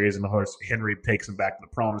World Series, and the horse Henry takes him back to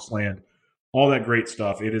the promised land. All that great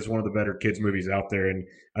stuff. It is one of the better kids movies out there, and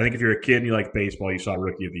I think if you're a kid and you like baseball, you saw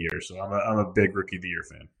Rookie of the Year. So I'm a big Rookie of the Year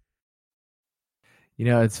fan.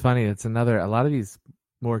 It's funny. It's a lot of these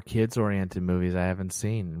more kids-oriented movies I haven't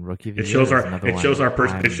seen. Rookie of the It Year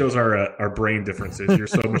shows our brain differences. You're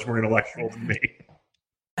so much more intellectual than me.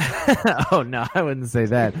 Oh no, I wouldn't say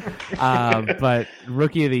that. But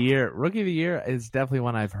Rookie of the Year is definitely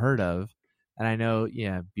one I've heard of, and I know.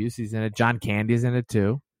 Yeah, Busey's in it. John Candy's in it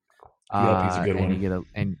too. Yep, he's a good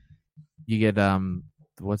one. You get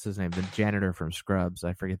what's his name? The janitor from Scrubs.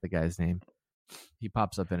 I forget the guy's name. He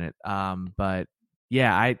pops up in it. But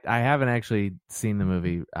yeah, I haven't actually seen the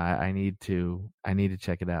movie. I need to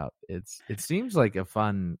check it out. It seems like a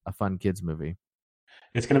fun kids movie.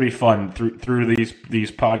 It's going to be fun through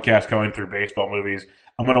these podcasts going through baseball movies.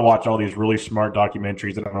 I'm going to watch all these really smart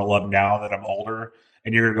documentaries that I'm going to love now that I'm older,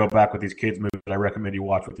 and you're going to go back with these kids movies that I recommend you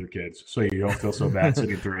watch with your kids, so you don't feel so bad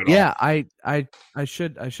sitting through it. Yeah, all. I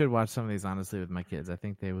should watch some of these honestly with my kids. I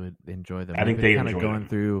think they would enjoy them. I think they enjoy going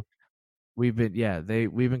through. We've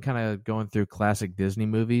been kind of going through classic Disney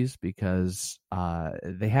movies because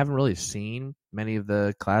they haven't really seen many of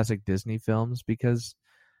the classic Disney films because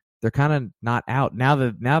they're kind of not out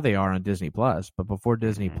now they are on Disney Plus, but before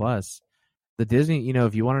Disney Plus, the Disney,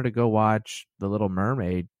 if you wanted to go watch The Little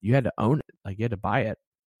Mermaid, you had to own it, like you had to buy it,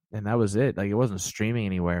 and that was it. Like it wasn't streaming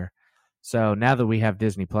anywhere. So now that we have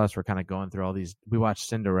Disney Plus, we're kind of going through all these. We watched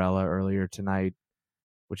Cinderella earlier tonight,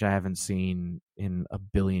 which I haven't seen in a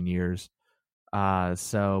billion years. But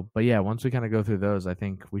yeah, once we kind of go through those, I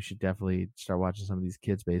think we should definitely start watching some of these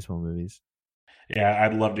kids baseball movies. Yeah,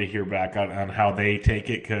 I'd love to hear back on how they take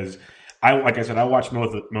it because like I said, I watched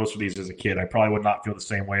most of these as a kid. I probably would not feel the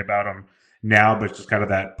same way about them now, but it's just kind of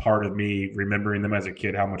that part of me remembering them as a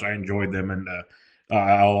kid, how much I enjoyed them, and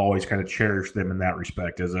I'll always kind of cherish them in that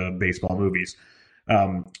respect as baseball movies.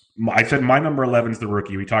 I said my number 11 is The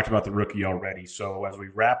Rookie. We talked about The Rookie already. So as we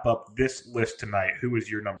wrap up this list tonight, who is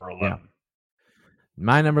your number 11? Yeah.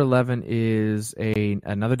 My number 11 is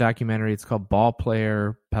another documentary. It's called Ball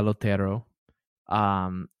Player Pelotero.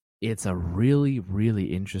 It's a really, really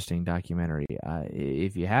interesting documentary.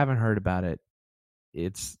 If you haven't heard about it,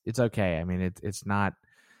 it's okay. I mean, it's not.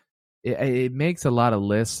 It makes a lot of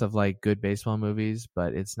lists of like good baseball movies,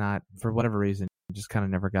 but it's not, for whatever reason, it just kind of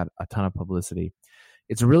never got a ton of publicity.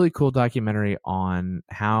 It's a really cool documentary on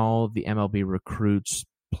how the MLB recruits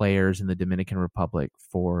players in the Dominican Republic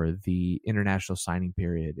for the international signing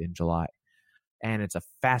period in July. And it's a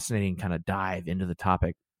fascinating kind of dive into the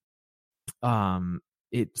topic.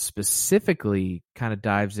 It specifically kind of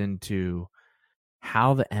dives into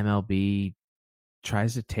how the MLB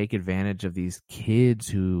tries to take advantage of these kids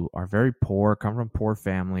who are very poor, come from poor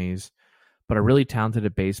families, but are really talented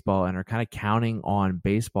at baseball and are kind of counting on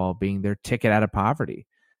baseball being their ticket out of poverty.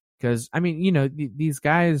 Because, I mean, these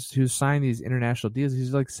guys who sign these international deals,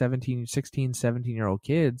 these are like 16, 17-year-old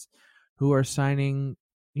kids who are signing,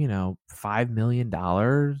 $5 million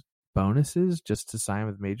bonuses just to sign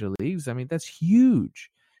with major leagues. I mean, that's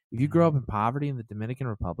huge. If you grow up in poverty in the Dominican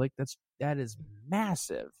Republic, that is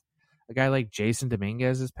massive. A guy like Jason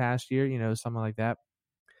Dominguez this past year, something like that.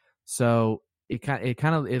 So it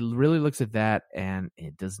really looks at that, and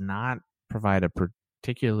it does not provide a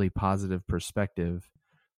particularly positive perspective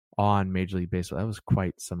on Major League Baseball. That was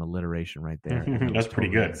quite some alliteration right there. And it was That's pretty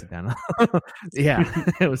totally good. accidental. Yeah,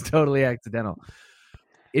 it was totally accidental.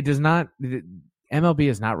 It does not. MLB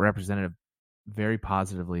is not represented very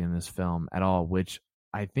positively in this film at all, which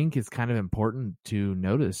I think is kind of important to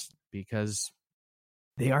notice because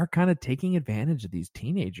they are kind of taking advantage of these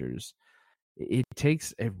teenagers. It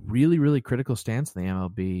takes a really, really critical stance in the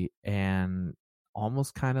MLB and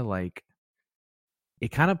almost kind of like it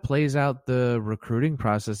kind of plays out the recruiting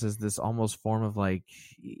process as this almost form of like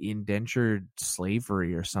indentured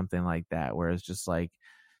slavery or something like that, where it's just like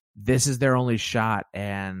this is their only shot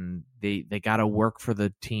and they got to work for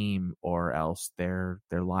the team or else their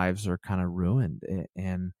lives are kind of ruined.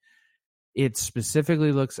 And it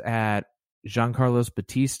specifically looks at Giancarlo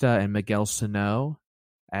Batista and Miguel Sano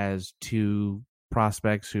as two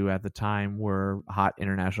prospects who at the time were hot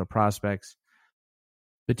international prospects.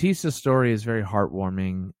 Batista's story is very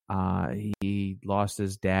heartwarming. He lost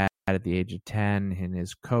his dad at the age of 10, and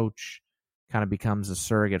his coach kind of becomes a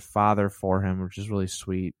surrogate father for him, which is really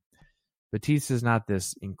sweet. Batista's not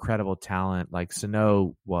this incredible talent like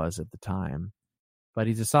Sano was at the time, but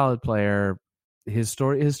he's a solid player. His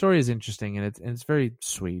story is interesting, and it's very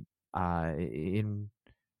sweet. In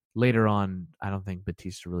later on, I don't think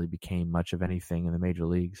Batista really became much of anything in the major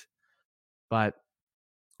leagues, but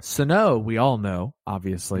Sano, we all know,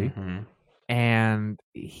 obviously, Mm-hmm. and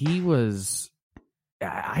he was.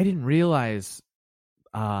 I didn't realize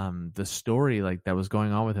the story like that was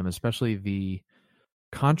going on with him, especially the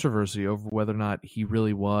controversy over whether or not he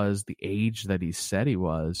really was the age that he said he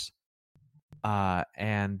was.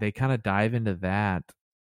 And they kind of dive into that,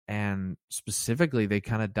 and specifically, they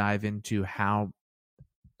kind of dive into how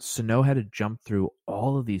Sano had to jump through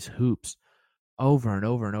all of these hoops over and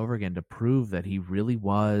over and over again to prove that he really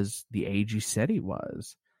was the age he said he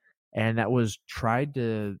was. And that was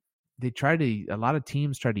a lot of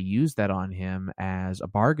teams tried to use that on him as a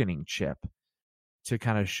bargaining chip to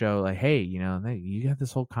kind of show like, hey, you got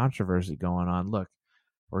this whole controversy going on. Look,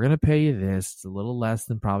 we're going to pay you this. It's a little less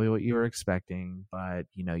than probably what you were expecting, but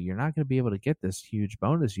you're not going to be able to get this huge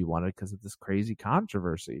bonus you wanted because of this crazy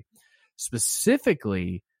controversy.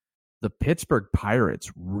 Specifically, the Pittsburgh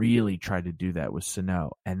Pirates really tried to do that with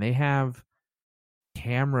Sano, and they have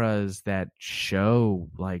cameras that show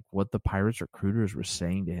like what the Pirates recruiters were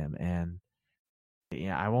saying to him. And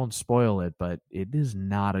yeah, I won't spoil it, but it is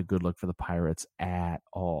not a good look for the Pirates at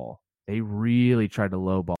all. They really tried to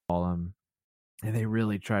lowball him, and they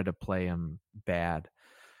really tried to play him bad.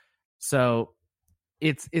 So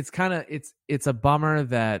it's a bummer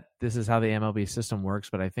that this is how the MLB system works,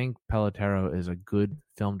 but I think Pelotero is a good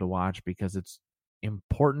film to watch because it's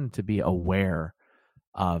important to be aware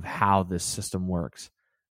of how this system works.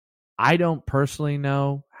 I don't personally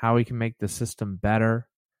know how we can make the system better.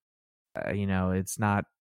 It's not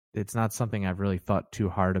something I've really thought too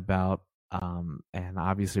hard about. And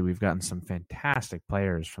obviously we've gotten some fantastic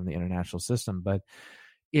players from the international system, but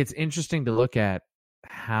it's interesting to look at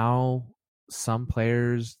how some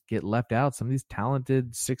players get left out. Some of these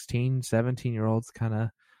talented 16, 17-year-olds kind of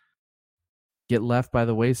get left by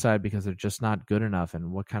the wayside because they're just not good enough,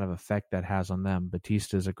 and what kind of effect that has on them.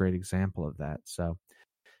 Batista is a great example of that. So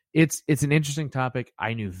it's an interesting topic.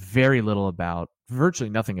 I knew very little about, virtually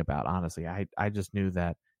nothing about, honestly. I just knew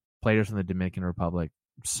that players from the Dominican Republic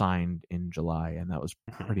signed in July, and that was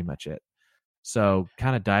pretty much it. So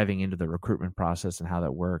kind of diving into the recruitment process and how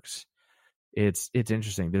that works, it's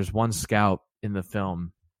interesting. There's one scout in the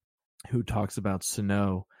film who talks about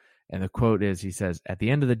Sano, and the quote is, he says, "At the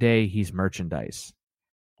end of the day, he's merchandise."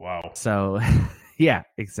 Wow. So yeah,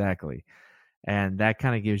 exactly. And that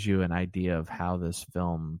kind of gives you an idea of how this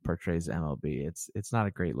film portrays MLB. It's not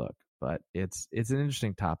a great look, but it's an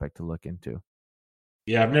interesting topic to look into.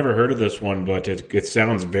 Yeah, I've never heard of this one, but it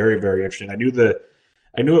sounds very, very interesting. I knew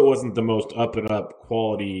it wasn't the most up and up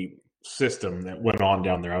quality system that went on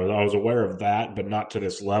down there. I was aware of that, but not to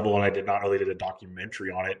this level, and I did not know they did a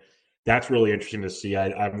documentary on it. That's really interesting to see.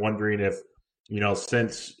 I'm wondering if,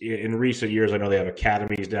 since in recent years, I know they have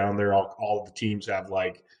academies down there. All the teams have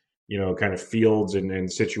like, kind of fields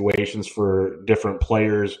and situations for different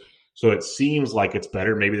players. So it seems like it's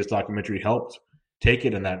better. Maybe this documentary helped take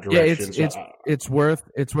it in that direction. Yeah, it's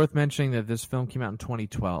worth mentioning that this film came out in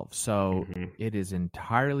 2012, so it is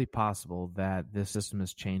entirely possible that this system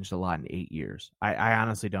has changed a lot in 8 years. I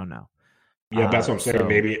honestly don't know. Yeah, that's what I'm saying. So,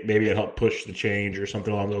 maybe it helped push the change or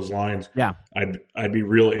something along those lines. Yeah, I'd be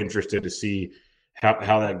real interested to see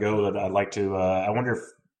how that goes. I'd like to. I wonder if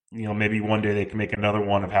maybe one day they can make another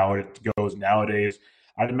one of how it goes nowadays.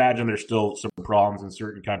 I'd imagine there's still some problems in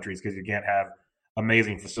certain countries because you can't have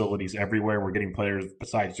amazing facilities everywhere. We're getting players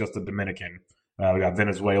besides just the Dominican. We got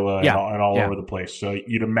Venezuela and Yeah, all yeah. over the place. So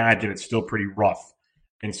you'd imagine it's still pretty rough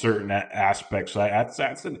in certain aspects. So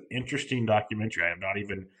that's an interesting documentary. I have not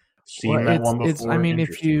even Well, seen that one it's. I before. mean,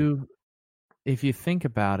 Interesting. if you think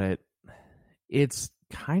about it, it's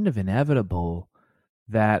kind of inevitable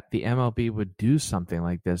that the MLB would do something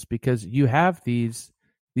like this because you have these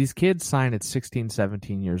kids sign at 16,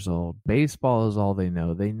 17 years old. Baseball is all they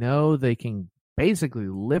know. They know they can basically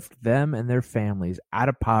lift them and their families out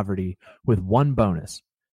of poverty with one bonus.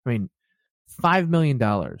 I mean, $5 million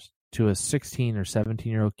to a 16 or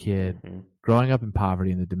 17-year-old kid growing up in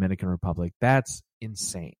poverty in the Dominican Republic, that's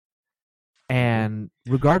insane. And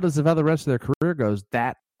regardless of how the rest of their career goes,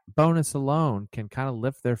 that bonus alone can kind of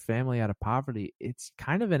lift their family out of poverty. It's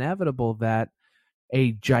kind of inevitable that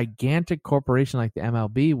a gigantic corporation like the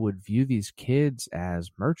MLB would view these kids as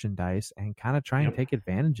merchandise and kind of try and take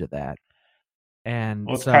advantage of that. And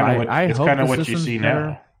well, it's so kind of I it's hope kind of the what you system's see better.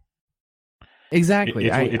 now. Exactly.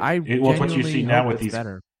 It's what you see now with these.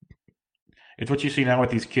 Better. It's what you see now with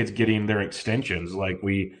these kids getting their extensions. Like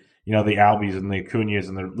the Albies and the Acuñas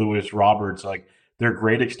and the Lewis Roberts, like they're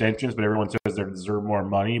great extensions, but everyone says they deserve more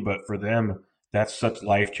money. But for them, that's such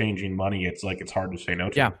life-changing money. It's like it's hard to say no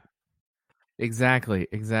to. Yeah, exactly.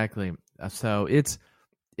 So it's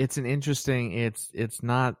an interesting. It's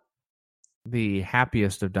not the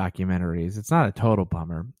happiest of documentaries. It's not a total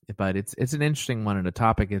bummer, but it's an interesting one and a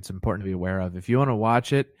topic it's important to be aware of. If you want to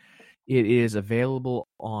watch it, it is available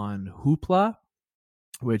on Hoopla,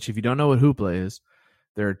 which if you don't know what Hoopla is,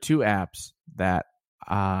 there are two apps that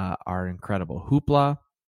are incredible. Hoopla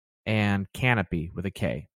and Canopy with a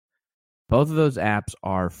K. Both of those apps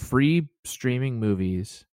are free streaming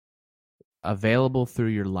movies available through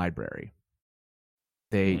your library.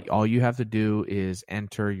 All you have to do is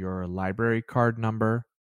enter your library card number.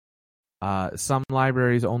 Some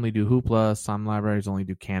libraries only do Hoopla, some libraries only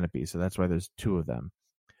do Canopy, so that's why there's two of them.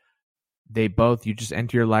 You just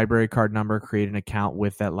enter your library card number, create an account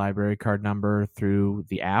with that library card number through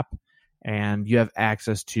the app, and you have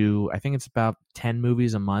access to, I think it's about 10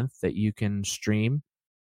 movies a month that you can stream.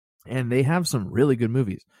 And they have some really good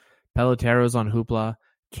movies. Pelotero's on Hoopla.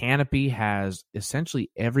 Canopy has essentially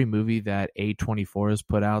every movie that A24 has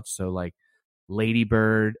put out. So like Lady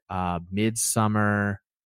Bird, Midsummer,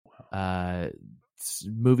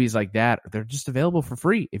 movies like that. They're just available for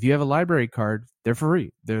free. If you have a library card, they're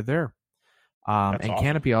free. They're there. And awesome.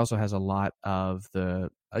 Canopy also has a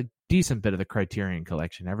decent bit of the Criterion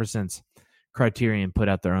collection. Ever since Criterion put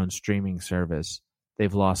out their own streaming service,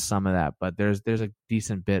 they've lost some of that. But there's a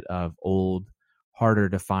decent bit of old, harder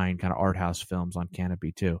to find kind of art house films on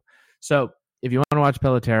Canopy too. So if you want to watch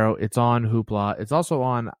Pelotero, it's on Hoopla. It's also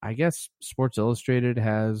on, I guess, Sports Illustrated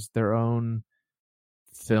has their own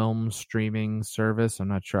film streaming service. I'm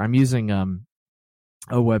not sure. I'm using a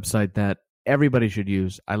website that everybody should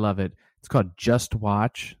use. I love it. It's called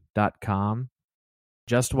justwatch.com.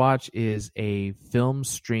 JustWatch is a film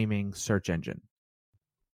streaming search engine.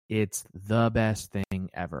 It's the best thing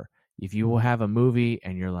ever. If you will have a movie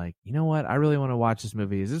and you're like, you know what, I really want to watch this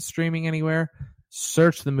movie. Is it streaming anywhere?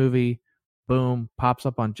 Search the movie, boom, pops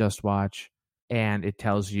up on JustWatch, and it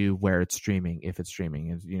tells you where it's streaming, if it's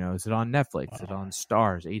streaming. Is it on Netflix? Is it on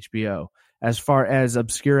Stars, HBO? As far as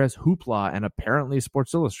obscure as Hoopla and apparently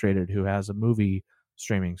Sports Illustrated, who has a movie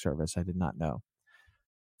streaming service, I did not know.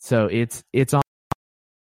 So it's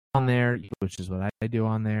on there, which is what I do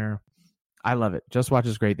on there. I love it. JustWatch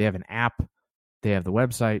is great. They have an app. They have the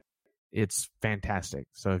website. It's fantastic.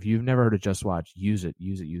 So if you've never heard of JustWatch, use it.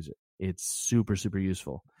 It's super, super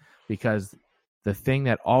useful because the thing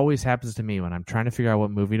that always happens to me when I'm trying to figure out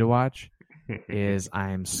what movie to watch is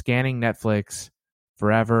I'm scanning Netflix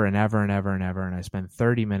forever and ever and ever and ever, and I spend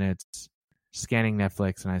 30 minutes scanning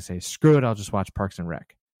Netflix, and I say, screw it, I'll just watch Parks and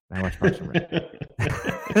Rec. And I watch Parks and Rec.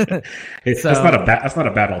 That's not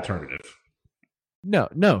a bad alternative. No,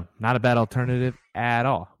 not a bad alternative at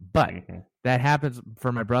all. But that happens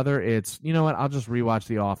for my brother. It's, you know what, I'll just rewatch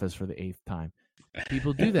The Office for the 8th time.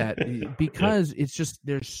 People do that because it's just,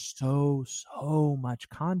 there's so much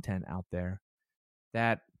content out there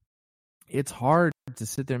that it's hard to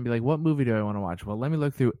sit there and be like, what movie do I want to watch? Well, let me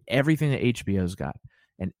look through everything that HBO's got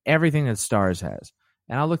and everything that Stars has.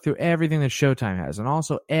 And I'll look through everything that Showtime has and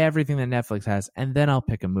also everything that Netflix has, and then I'll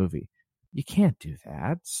pick a movie. You can't do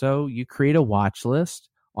that. So you create a watch list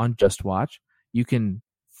on JustWatch. You can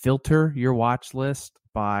filter your watch list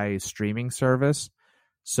by streaming service.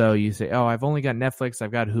 So you say, oh, I've only got Netflix,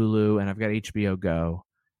 I've got Hulu, and I've got HBO Go.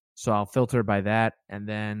 So I'll filter by that. And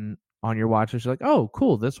then on your watch list, you're like, oh,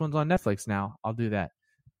 cool, this one's on Netflix now. I'll do that.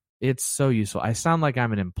 It's so useful. I sound like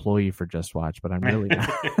I'm an employee for JustWatch, but I'm really not.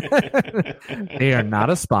 They are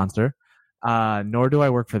not a sponsor. Nor do I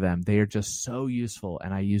work for them. They are just so useful,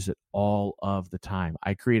 and I use it all of the time.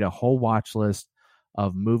 I create a whole watch list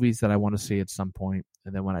of movies that I want to see at some point,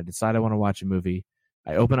 and then when I decide I want to watch a movie,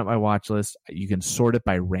 I open up my watch list. You can sort it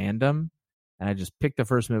by random, and I just pick the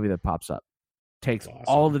first movie that pops up. Takes Awesome.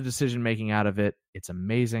 all the decision making out of it. It's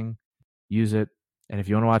amazing. Use it. And if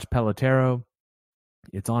you want to watch Pelotero,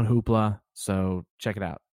 it's on Hoopla, so check it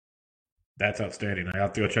out. That's outstanding. I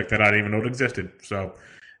have to go check that out. I didn't even know it existed. So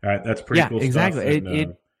that's pretty cool exactly. stuff.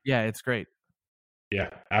 And, it's great. Yeah,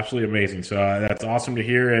 absolutely amazing. So that's awesome to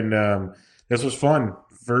hear. And this was fun.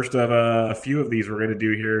 First of a few of these we're going to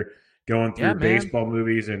do here, going through baseball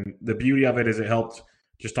movies. And the beauty of it is it helped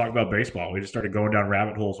just talk about baseball. We just started going down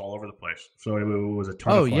rabbit holes all over the place. So it was a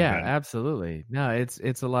ton of fun. Oh, yeah, absolutely. No, it's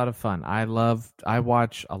a lot of fun. I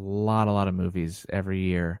watch a lot of movies every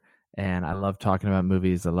year, and I love talking about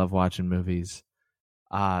movies. I love watching movies.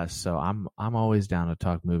 So I'm always down to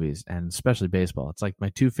talk movies, and especially baseball. It's like my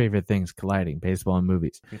two favorite things colliding, baseball and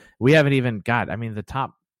movies. We haven't even got,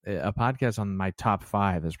 a podcast on my top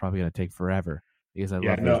 5 is probably going to take forever because I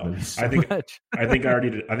love those movies so much. I think I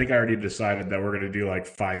already decided that we're going to do like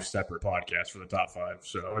 5 separate podcasts for the top 5.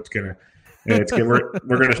 So we're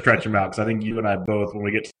going to stretch them out because I think you and I both, when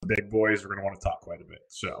we get to the big boys, we're going to want to talk quite a bit.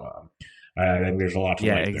 So I think there's a lot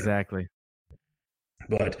to like exactly.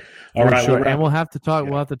 There. But all right, sure. And we'll have to talk. Yeah.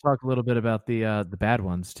 We'll have to talk a little bit about the bad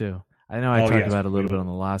ones too. I know I talked about a little bit on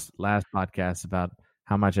the last podcast about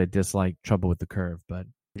how much I dislike Trouble with the Curve, but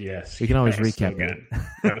yes, we can always recap it.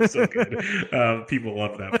 That was so good. People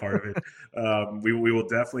love that part of it. We will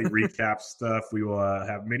definitely recap stuff. We will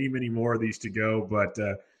have many more of these to go. But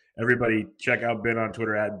everybody, check out Ben on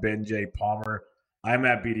Twitter at Ben J Palmer. I'm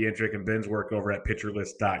at BD Intric, and Ben's work over at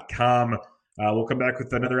PitcherList.com. We'll come back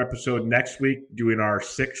with another episode next week, doing our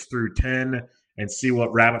 6 through 10, and see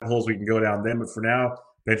what rabbit holes we can go down then. But for now,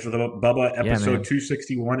 Ben for the Bubba, episode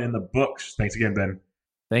 261 in the books. Thanks again, Ben.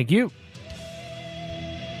 Thank you.